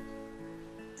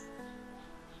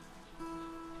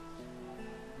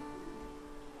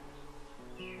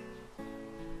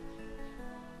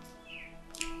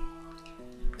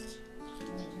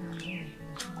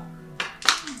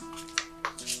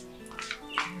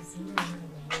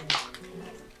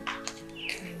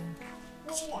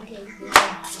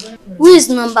 Who is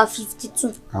number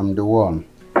 52? I'm the one.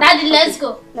 Daddy, let's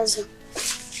go. Let's go.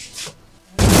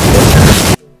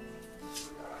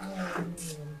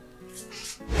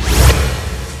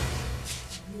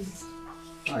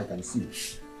 Now I can see.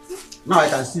 Now I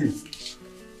can see.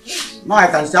 Now I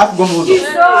can see. I have to go home. Jesus,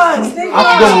 thank I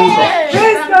have to go home.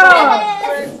 Praise God.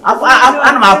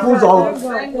 I'm my food.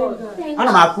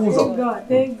 I'm my food.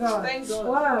 Thank God.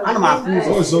 Wow. I'm my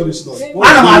food. What is all this noise?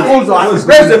 I'm my food.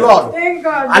 Praise the Lord. Thank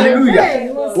God.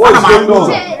 Hallelujah. What is going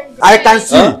on? I can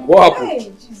see. Huh? What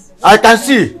happened? I can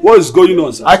see. What is going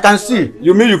on, sir? I can see.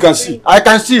 You mean you can see? I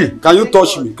can see. Can you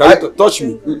touch me? Can you touch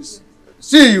me, please?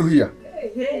 See you here.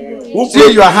 Who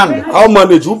See your hand. How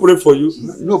manage? Who pray for you?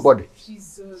 Nobody.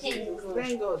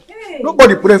 Thank God.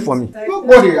 Nobody pray for me.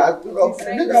 Nobody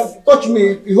touch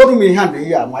me. He hold me hand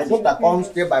here. My daughter comes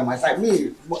stay by my side.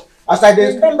 Me, as I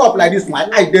dey stand up like this, my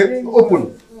eye dey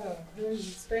open.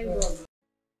 Thank God.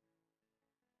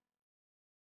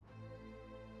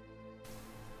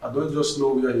 I don't just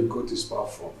know where he got his power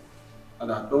from,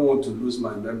 and I don't want to lose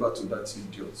my member to that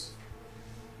idiot.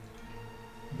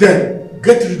 Then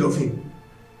get rid of him.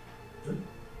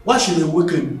 Why should they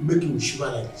wake him, make him shiver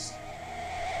like this?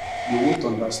 You won't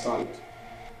understand.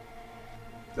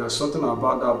 There's something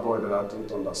about that boy that I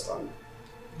don't understand.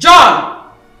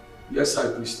 John! Yes,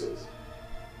 High Priestess.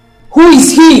 Who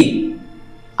is he?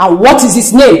 And what is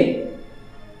his name?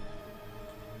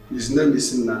 His name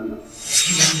is Nana.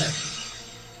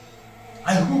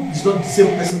 I hope it's not the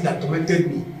same person that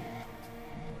tormented me.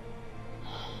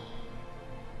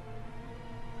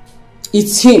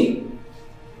 It's him.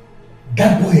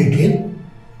 That boy again?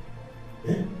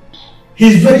 Yeah?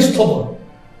 He's very stubborn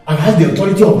and has the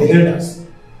authority of the elders.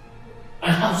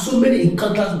 I have so many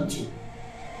encounters with him.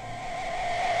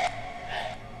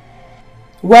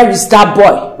 Where is that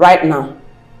boy right now?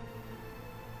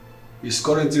 He's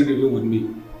currently living with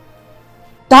me.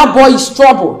 That boy is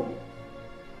trouble.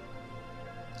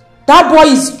 That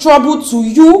boy is trouble to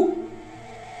you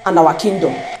and our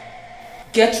kingdom.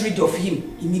 Get rid of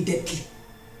him immediately.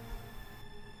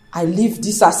 I leave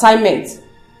this assignment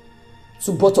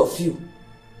to both of you.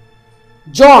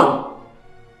 John,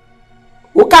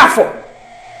 Okafor.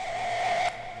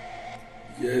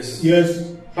 Yes.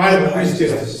 Yes, High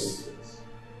Priestess.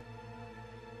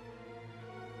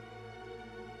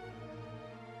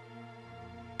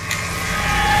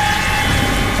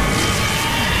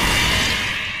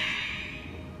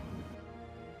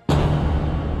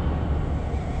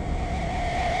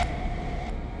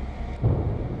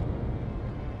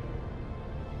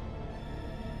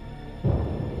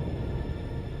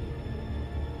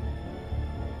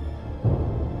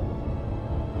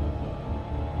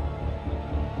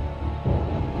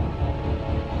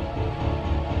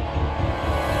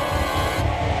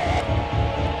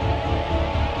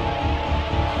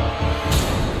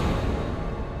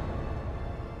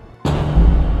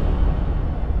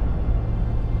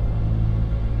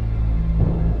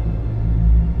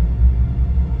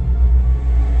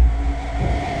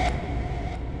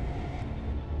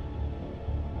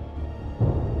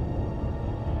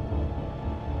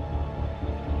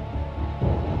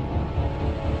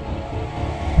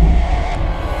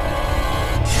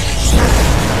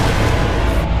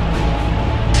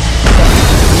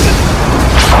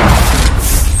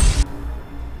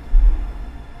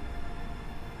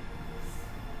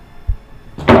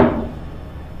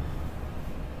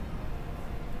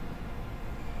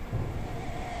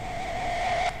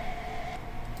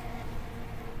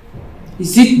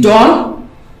 Is it done?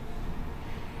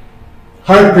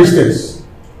 High Priestess,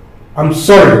 I'm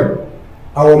sorry.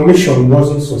 Our mission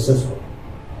wasn't successful.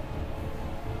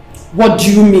 What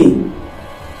do you mean?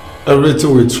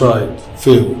 Everything we tried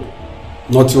failed.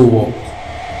 Nothing worked.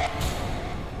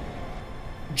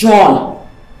 John.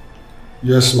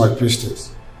 Yes, my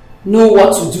priestess. Know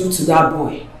what to do to that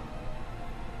boy.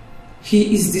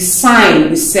 He is the sign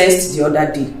we sensed the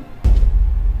other day.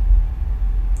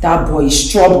 That boy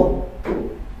is trouble.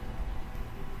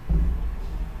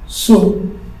 So,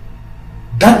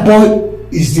 that boy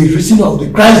is the reason of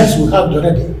the crisis we have the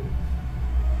other day.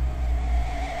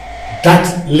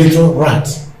 That little rat.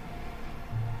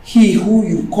 He who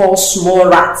you call small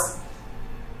rat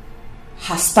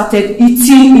has started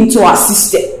eating into our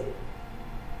system.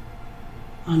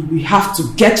 And we have to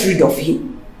get rid of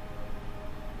him.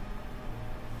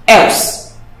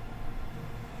 Else,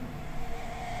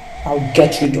 I'll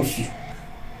get rid of you.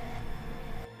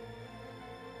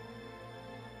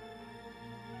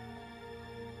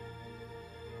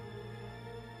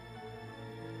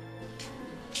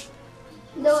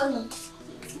 No.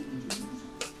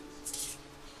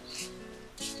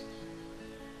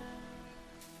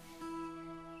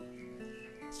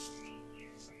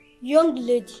 Young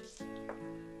lady,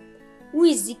 who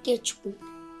is Ikechukwu?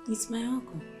 It's my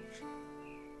uncle.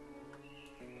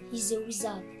 He's a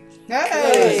wizard.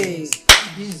 Hey!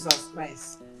 Jesus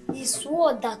Christ. He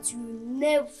swore that you will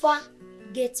never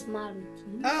get married.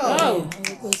 Oh!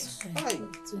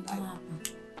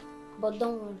 But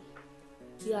don't worry,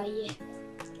 you are here.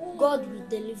 God will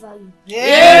deliver you.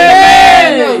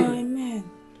 Amen! Amen.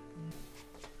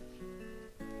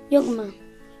 Young man,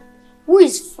 who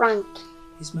is Frank?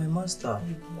 He's my master.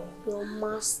 Your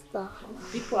master.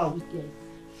 People are wicked.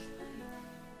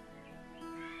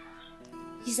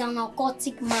 He's an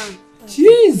occultic man.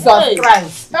 Jesus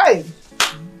Christ! Hey!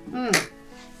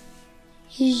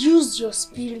 He used your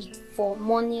spirit for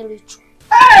money ritual.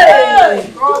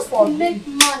 Hey! Just to make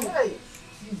money. Hey!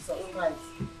 Jesus Christ.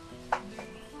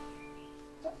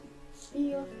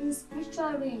 In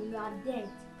spiritual realm, you are dead.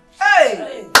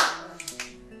 Hey!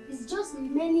 It's just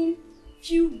remaining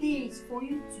few days for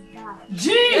you to die.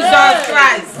 Jesus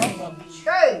Christ!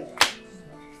 Hey!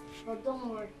 But don't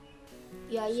worry,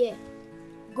 you are here.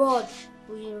 God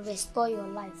will restore your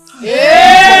life.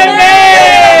 Amen!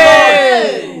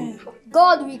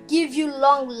 God will give you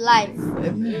long life.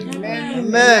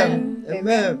 Amen.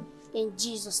 Amen. In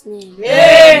Jesus' name.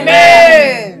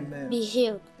 Amen! Be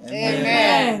healed.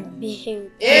 Amen! Be healed.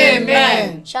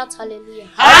 Amen! Shout hallelujah.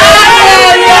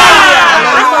 Hallelujah!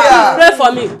 Pray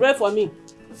for me. Pray for me.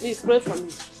 Please pray for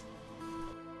me.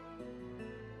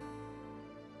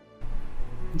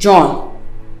 John.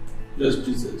 Yes,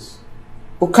 priestess.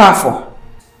 Okafor.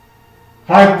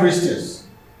 High Priestess.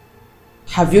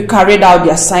 Have you carried out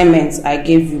the assignments I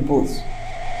gave you both?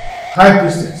 High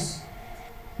Priestess.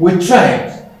 We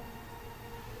tried.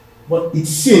 But it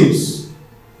seems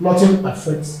nothing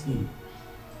affects him.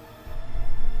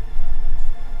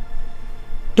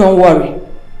 Don't worry.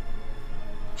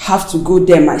 Have to go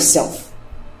there myself.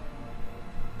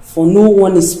 For no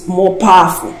one is more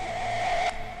powerful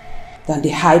than the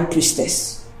High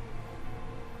Priestess.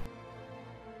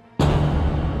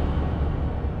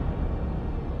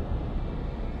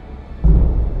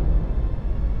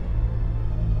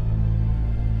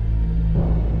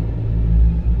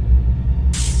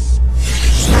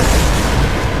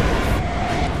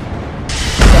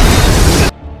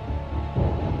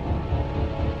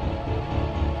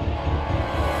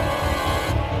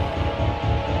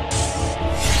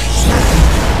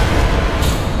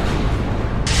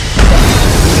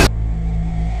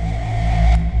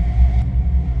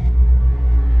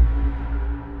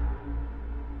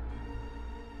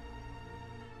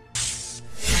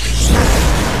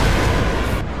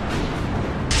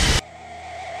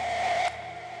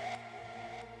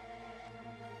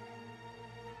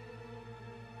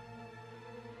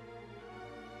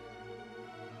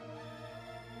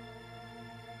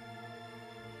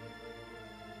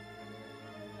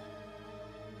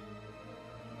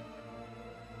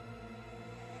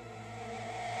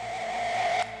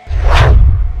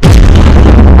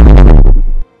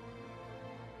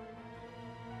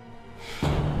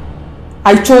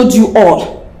 I told you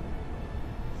all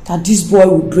that this boy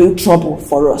will bring trouble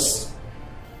for us.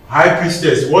 High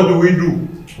Priestess, what do we do?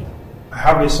 I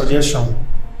have a suggestion.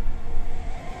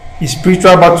 His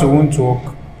spiritual battle won't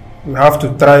work. We have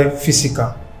to try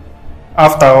physical.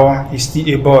 After all, he's still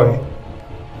a boy.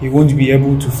 He won't be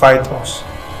able to fight us.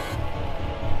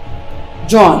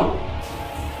 John.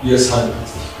 Yes, High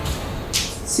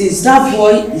Priestess. Since that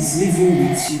boy is living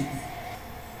with you,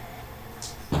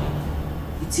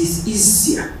 is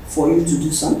easier for you to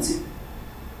do something.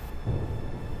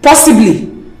 Possibly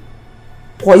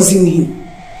poison him.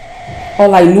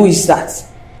 All I know is that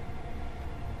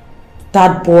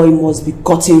boy must be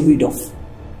gotten rid of.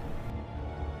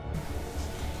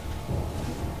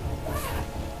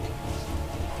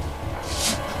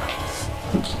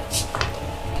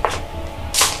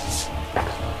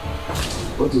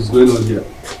 What is going on here?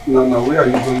 Nana, where are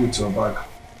you going with your bag?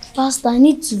 Pastor, I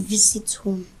need to visit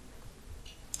home.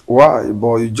 Why?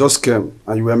 But you just came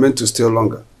and you were meant to stay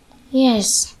longer.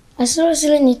 Yes, I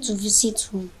seriously need to visit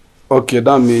home. Okay,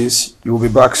 that means you will be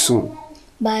back soon.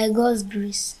 By God's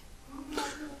grace.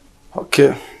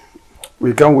 Okay.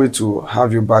 We can't wait to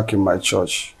have you back in my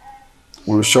church.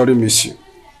 We will surely miss you.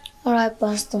 Alright,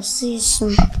 Pastor. See you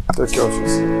soon. Take care of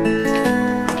yourself.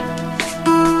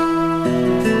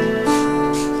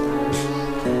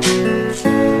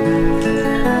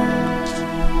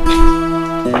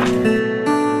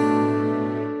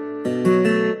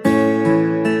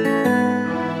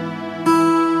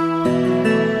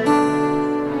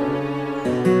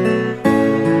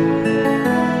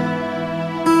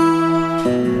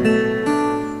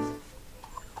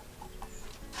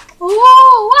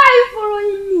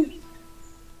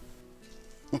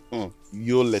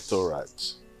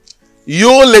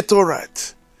 You little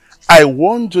rat. I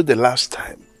warned you the last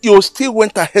time. You still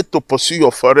went ahead to pursue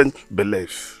your foreign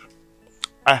belief.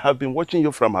 I have been watching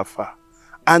you from afar,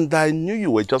 and I knew you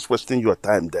were just wasting your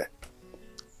time there.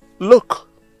 Look,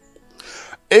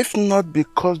 if not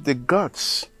because the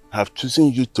gods have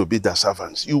chosen you to be their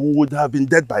servants, you would have been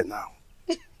dead by now.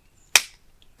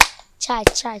 Chai.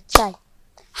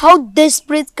 How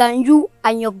desperate can you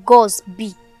and your gods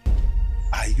be?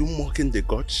 Are you mocking the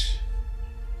gods?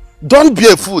 Don't be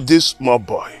a fool, this small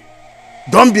boy.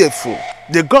 Don't be a fool.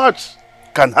 The gods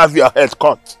can have your head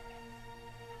cut.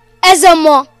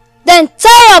 Ezemo, then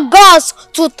tell your gods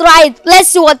to try it. Let's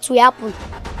see what will happen.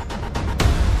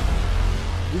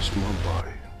 This small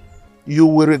boy, you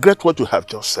will regret what you have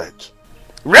just said.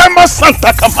 Rema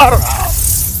Santa Camara!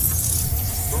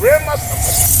 Rema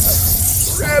Santa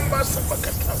Rema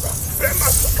Sapakatara! Rema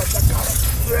Sapakatara!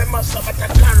 Rema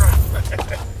Sapakatara!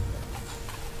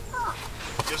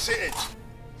 You see it?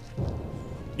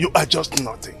 You are just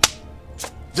nothing.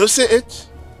 Do you see it?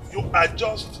 You are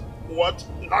just what?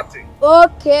 Nothing.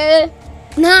 Okay.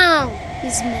 Now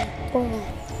is my turn.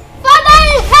 Father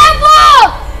in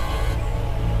heaven!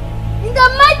 In the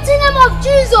mighty name of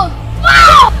Jesus!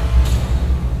 Wow!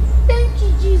 Thank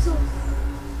you, Jesus.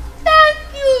 Thank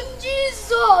you,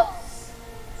 Jesus.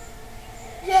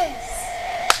 Yes.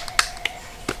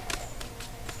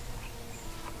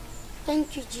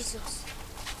 Thank you, Jesus.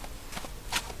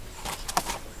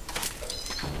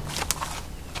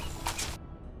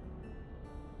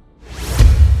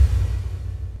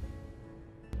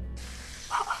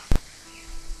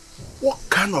 What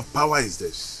kind of power is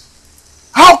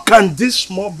this? How can this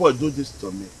small boy do this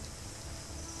to me?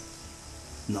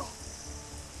 No.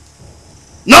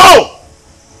 No!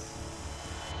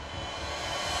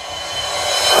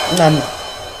 Nana,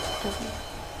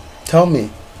 tell me,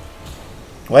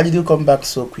 why did you come back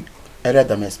so quick, earlier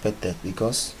than expected?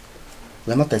 Because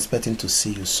we're not expecting to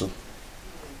see you soon.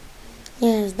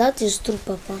 Yes, that is true,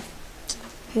 Papa.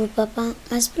 But Papa,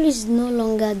 my spirit is no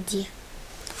longer there.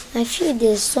 I feel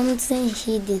there's something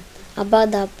hidden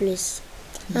about that place.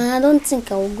 And I don't think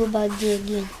I will go back there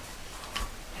again.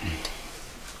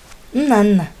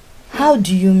 Nana, how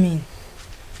do you mean?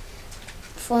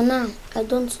 For now, I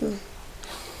don't know.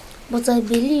 But I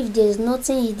believe there is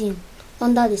nothing hidden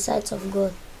under the sight of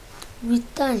God. With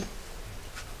time,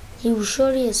 He will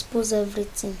surely expose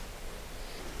everything.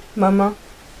 Mama,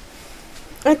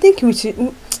 I think we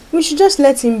should just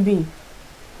let him be.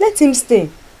 Let him stay.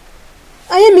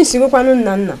 I am missing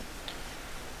Nana.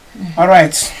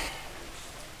 Alright.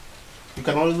 You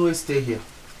can always stay here.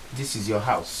 This is your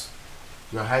house.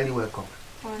 You are highly welcome.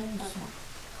 We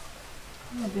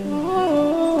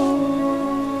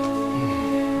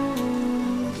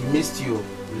missed you.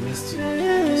 We missed you. We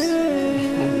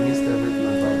missed everything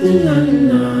about you.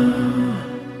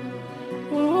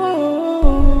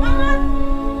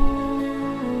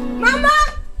 Mama!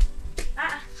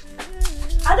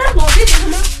 I don't know this,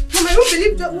 Mama. Mama, I don't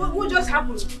believe what just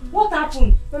happened. What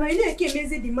happened? Mama, you know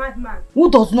Ekemeze the madman. Who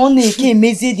does not know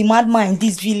Ekemeze the madman in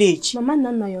this village? Mama,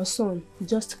 Nana, your son,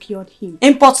 just cured him.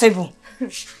 Impossible.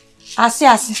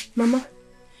 Asi. Mama,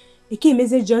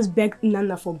 Ekemeze just begged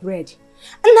Nana for bread.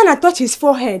 And Nana touched his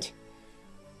forehead.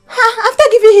 After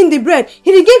giving him the bread,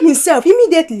 he regained himself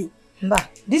immediately. Bah,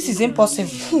 this is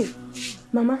impossible.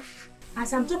 Mama,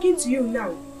 as I'm talking to you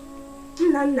now,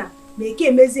 Nana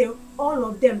All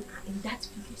of them are in that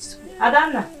village school.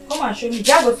 Adana, come and show me.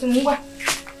 Jago to Mungwa.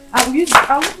 I will use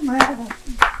my other.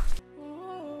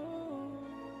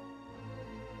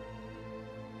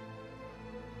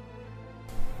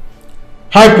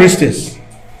 High Priestess,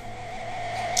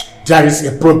 there is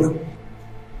a problem.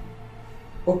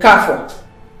 Okafor.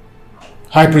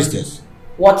 High Priestess.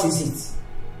 What is it?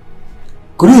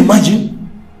 Could you imagine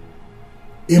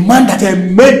a man that I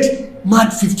made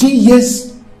mad 15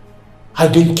 years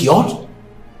has been cured?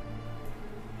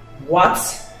 What?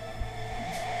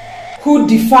 Who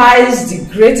defies the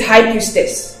great High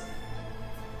Priestess?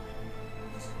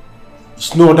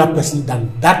 It's no other person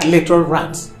than that little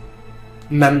rat,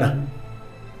 Nana.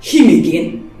 Him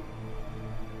again?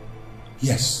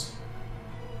 Yes.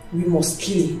 We must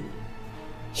kill him.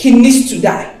 He needs to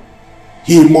die.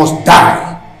 He must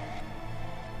die.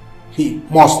 He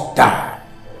must die.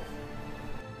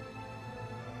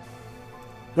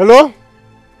 Hello?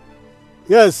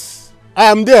 Yes, I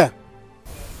am there.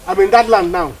 I'm in that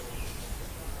land now.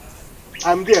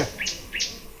 I'm there.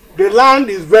 The land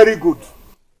is very good.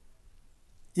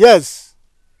 Yes.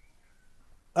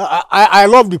 I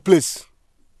love the place.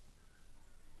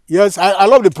 Yes, I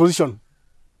love the position.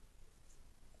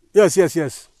 Yes.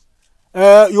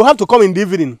 You have to come in the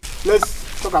evening.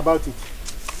 Let's talk about it.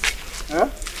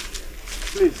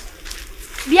 Please.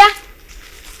 Bia,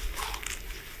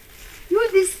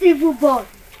 you this evil boy.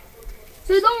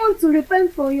 So you don't want to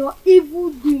repent for your evil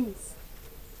deeds.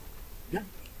 Yeah.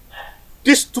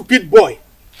 This stupid boy.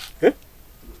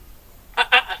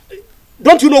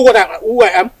 Don't you know who I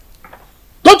am?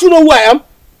 Don't you know who I am?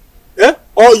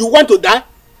 Or you want to die?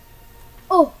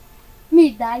 Oh,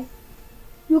 me die?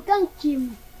 You can't kill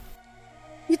me.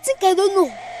 You think I don't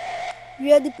know?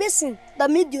 You are the person that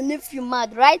made your nephew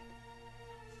mad, right?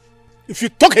 If you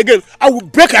talk again, I will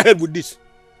break your head with this.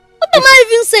 What am I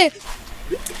even saying?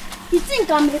 You think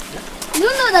I'm a... You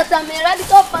know that I'm a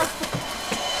radical pastor.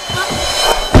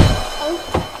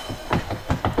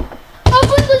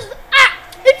 Open this...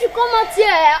 If you come out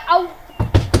here, I'll...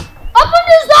 Open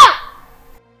this door!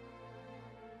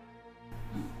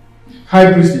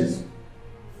 High Priestess.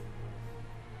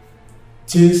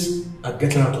 Things are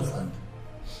getting out of hand.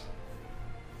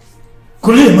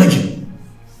 Could you imagine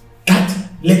that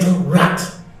little rat,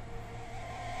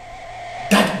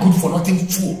 that good-for-nothing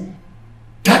fool,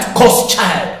 that cursed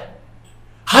child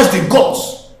has the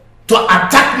guts to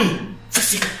attack me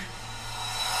physically?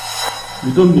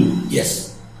 You don't mean?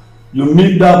 Yes. You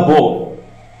mean that boy?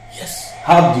 Yes.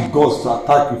 Have the guts to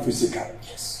attack you physically?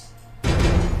 Yes.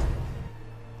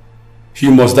 He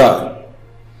must die.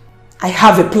 I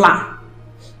have a plan.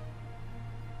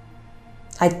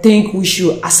 I think we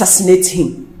should assassinate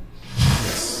him.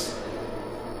 Yes.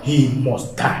 He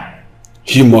must die.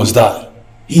 He must die.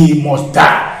 He must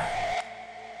die.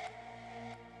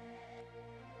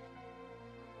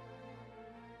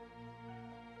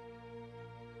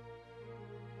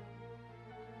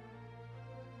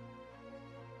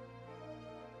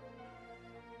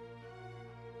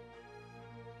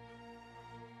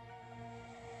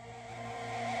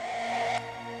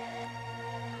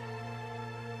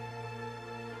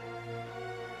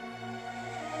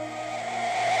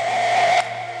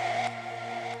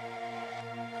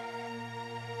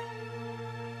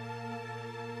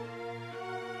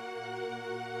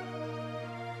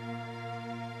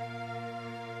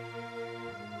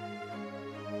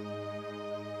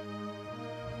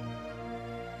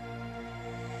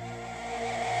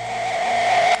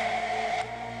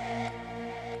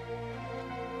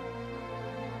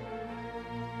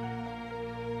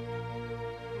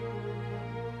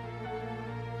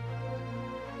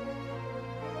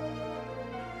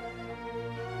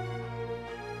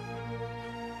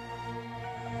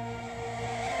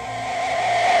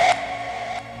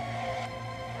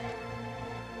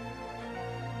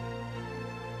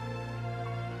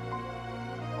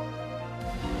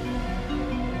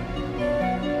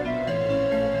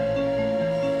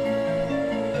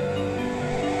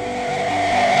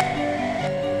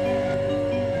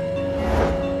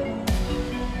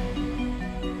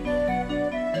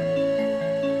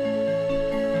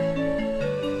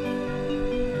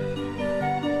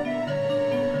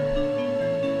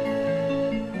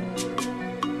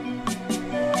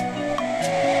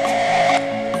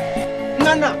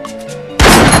 Nana.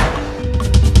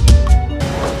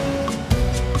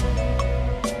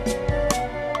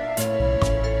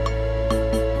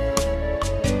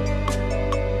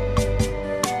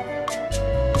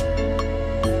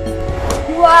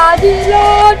 You are the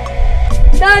Lord,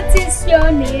 that is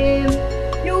your name.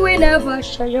 You will never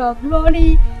share your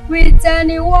glory with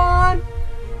anyone.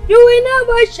 You will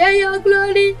never share your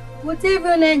glory Good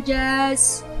evening,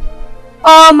 Jess.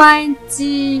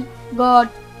 Almighty God.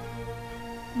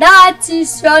 That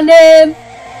is your name.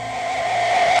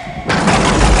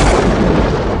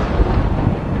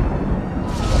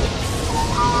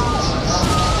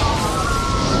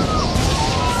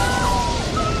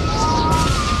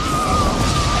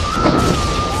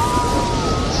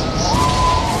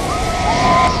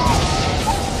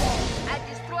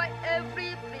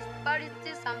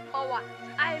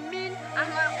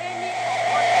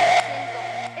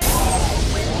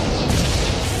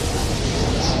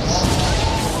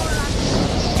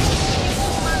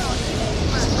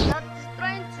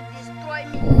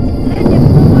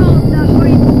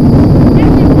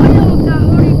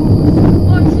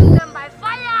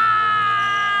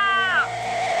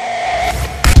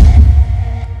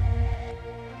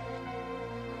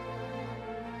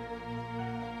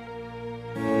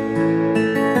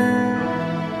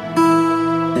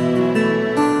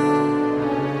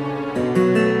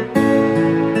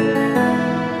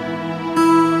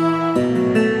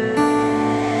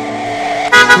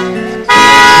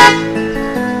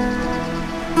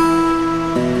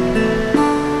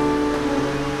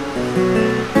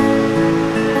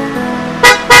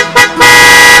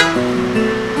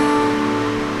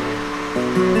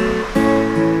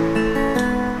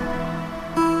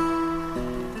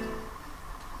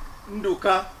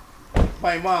 Nduka,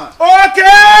 my man.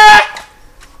 Okay!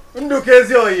 Nduka is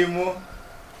your imo.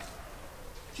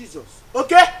 Jesus.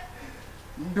 Okay?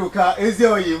 Nduka is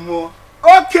your imo.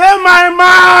 Okay, my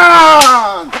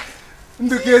man!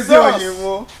 Nduka is your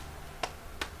imo.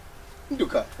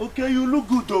 Nduka. Okay, you look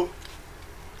good though.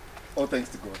 All thanks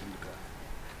to God, Nduka.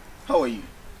 How are you?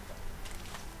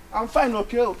 I'm fine,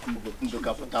 okay?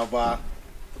 Nduka, Potava,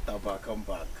 come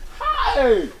back.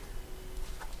 Hey!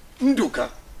 Nduka.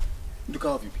 Nduka,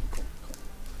 how have you been? Come.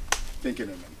 Thank you,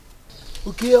 man.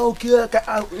 Okay.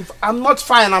 I'm not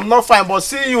fine, but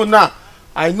seeing you now,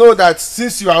 I know that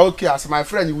since you are okay as my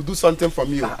friend, you will do something for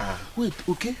me. Wait,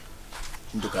 okay?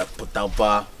 Nduka,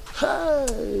 Potava.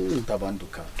 Hey! Potava,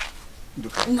 Nduka.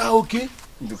 Nduka. Now, okay?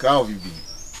 Nduka, how have you been?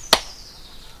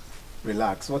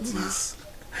 Relax, what is?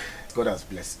 God has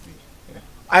blessed me. Yeah.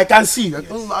 I can see. Yes.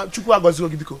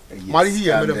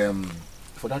 Yes, and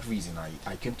for that reason,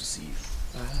 I came to see you.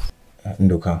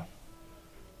 Nduka,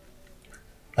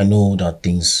 I know that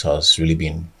things has really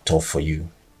been tough for you.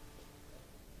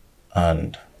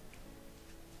 And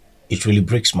it really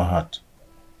breaks my heart.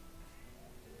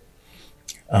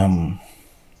 During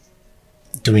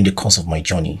the course of my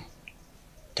journey,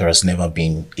 there has never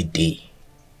been a day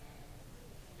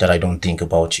that I don't think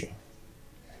about you.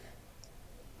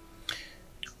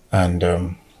 And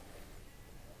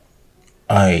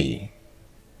I've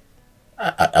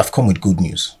come with good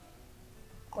news.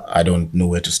 I don't know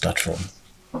where to start from,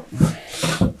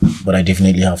 but I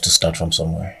definitely have to start from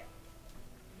somewhere.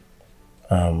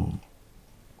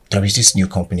 There is this new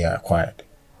company I acquired,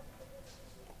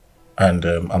 and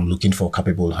I'm looking for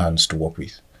capable hands to work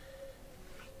with.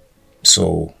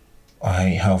 So I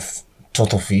have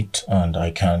thought of it, and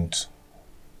I can't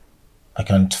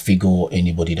figure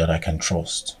anybody that I can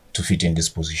trust to fit in this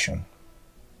position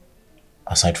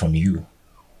aside from you,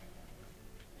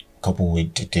 coupled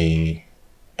with the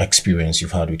experience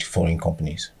you've had with foreign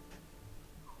companies.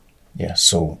 Yeah,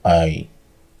 so I've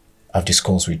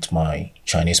discussed with my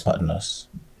Chinese partners,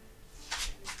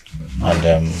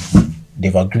 and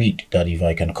they've agreed that if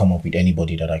I can come up with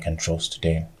anybody that I can trust,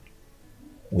 then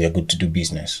we are good to do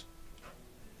business.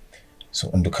 So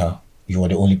Nduka, you are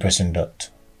the only person that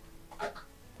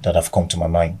have come to my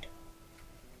mind.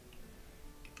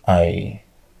 I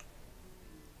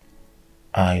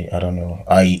don't know.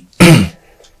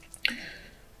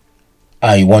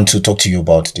 I want to talk to you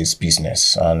about this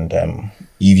business, and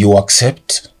if you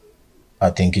accept,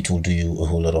 I think it will do you a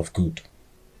whole lot of good.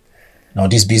 Now,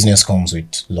 this business comes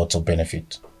with lots of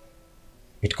benefit.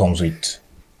 It comes with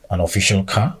an official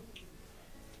car,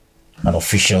 an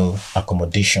official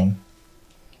accommodation,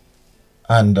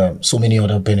 and so many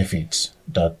other benefits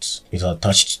that is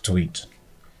attached to it.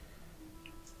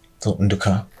 So,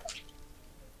 Nduka,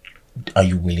 are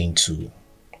you willing to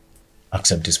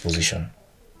accept this position?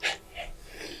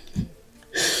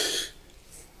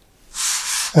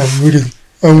 I'm willing.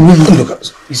 Nduka,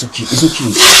 it's okay.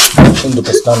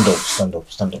 Nduka, stand up.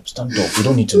 You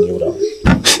don't need to kneel down.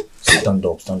 Stand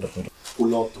up.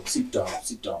 Pull out. Sit down.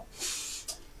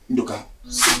 Nduka,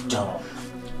 sit down.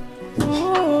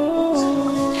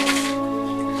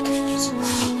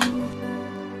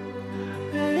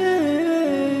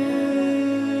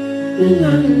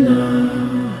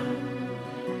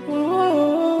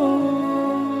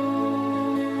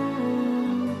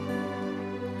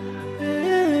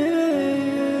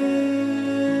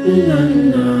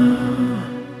 Nana.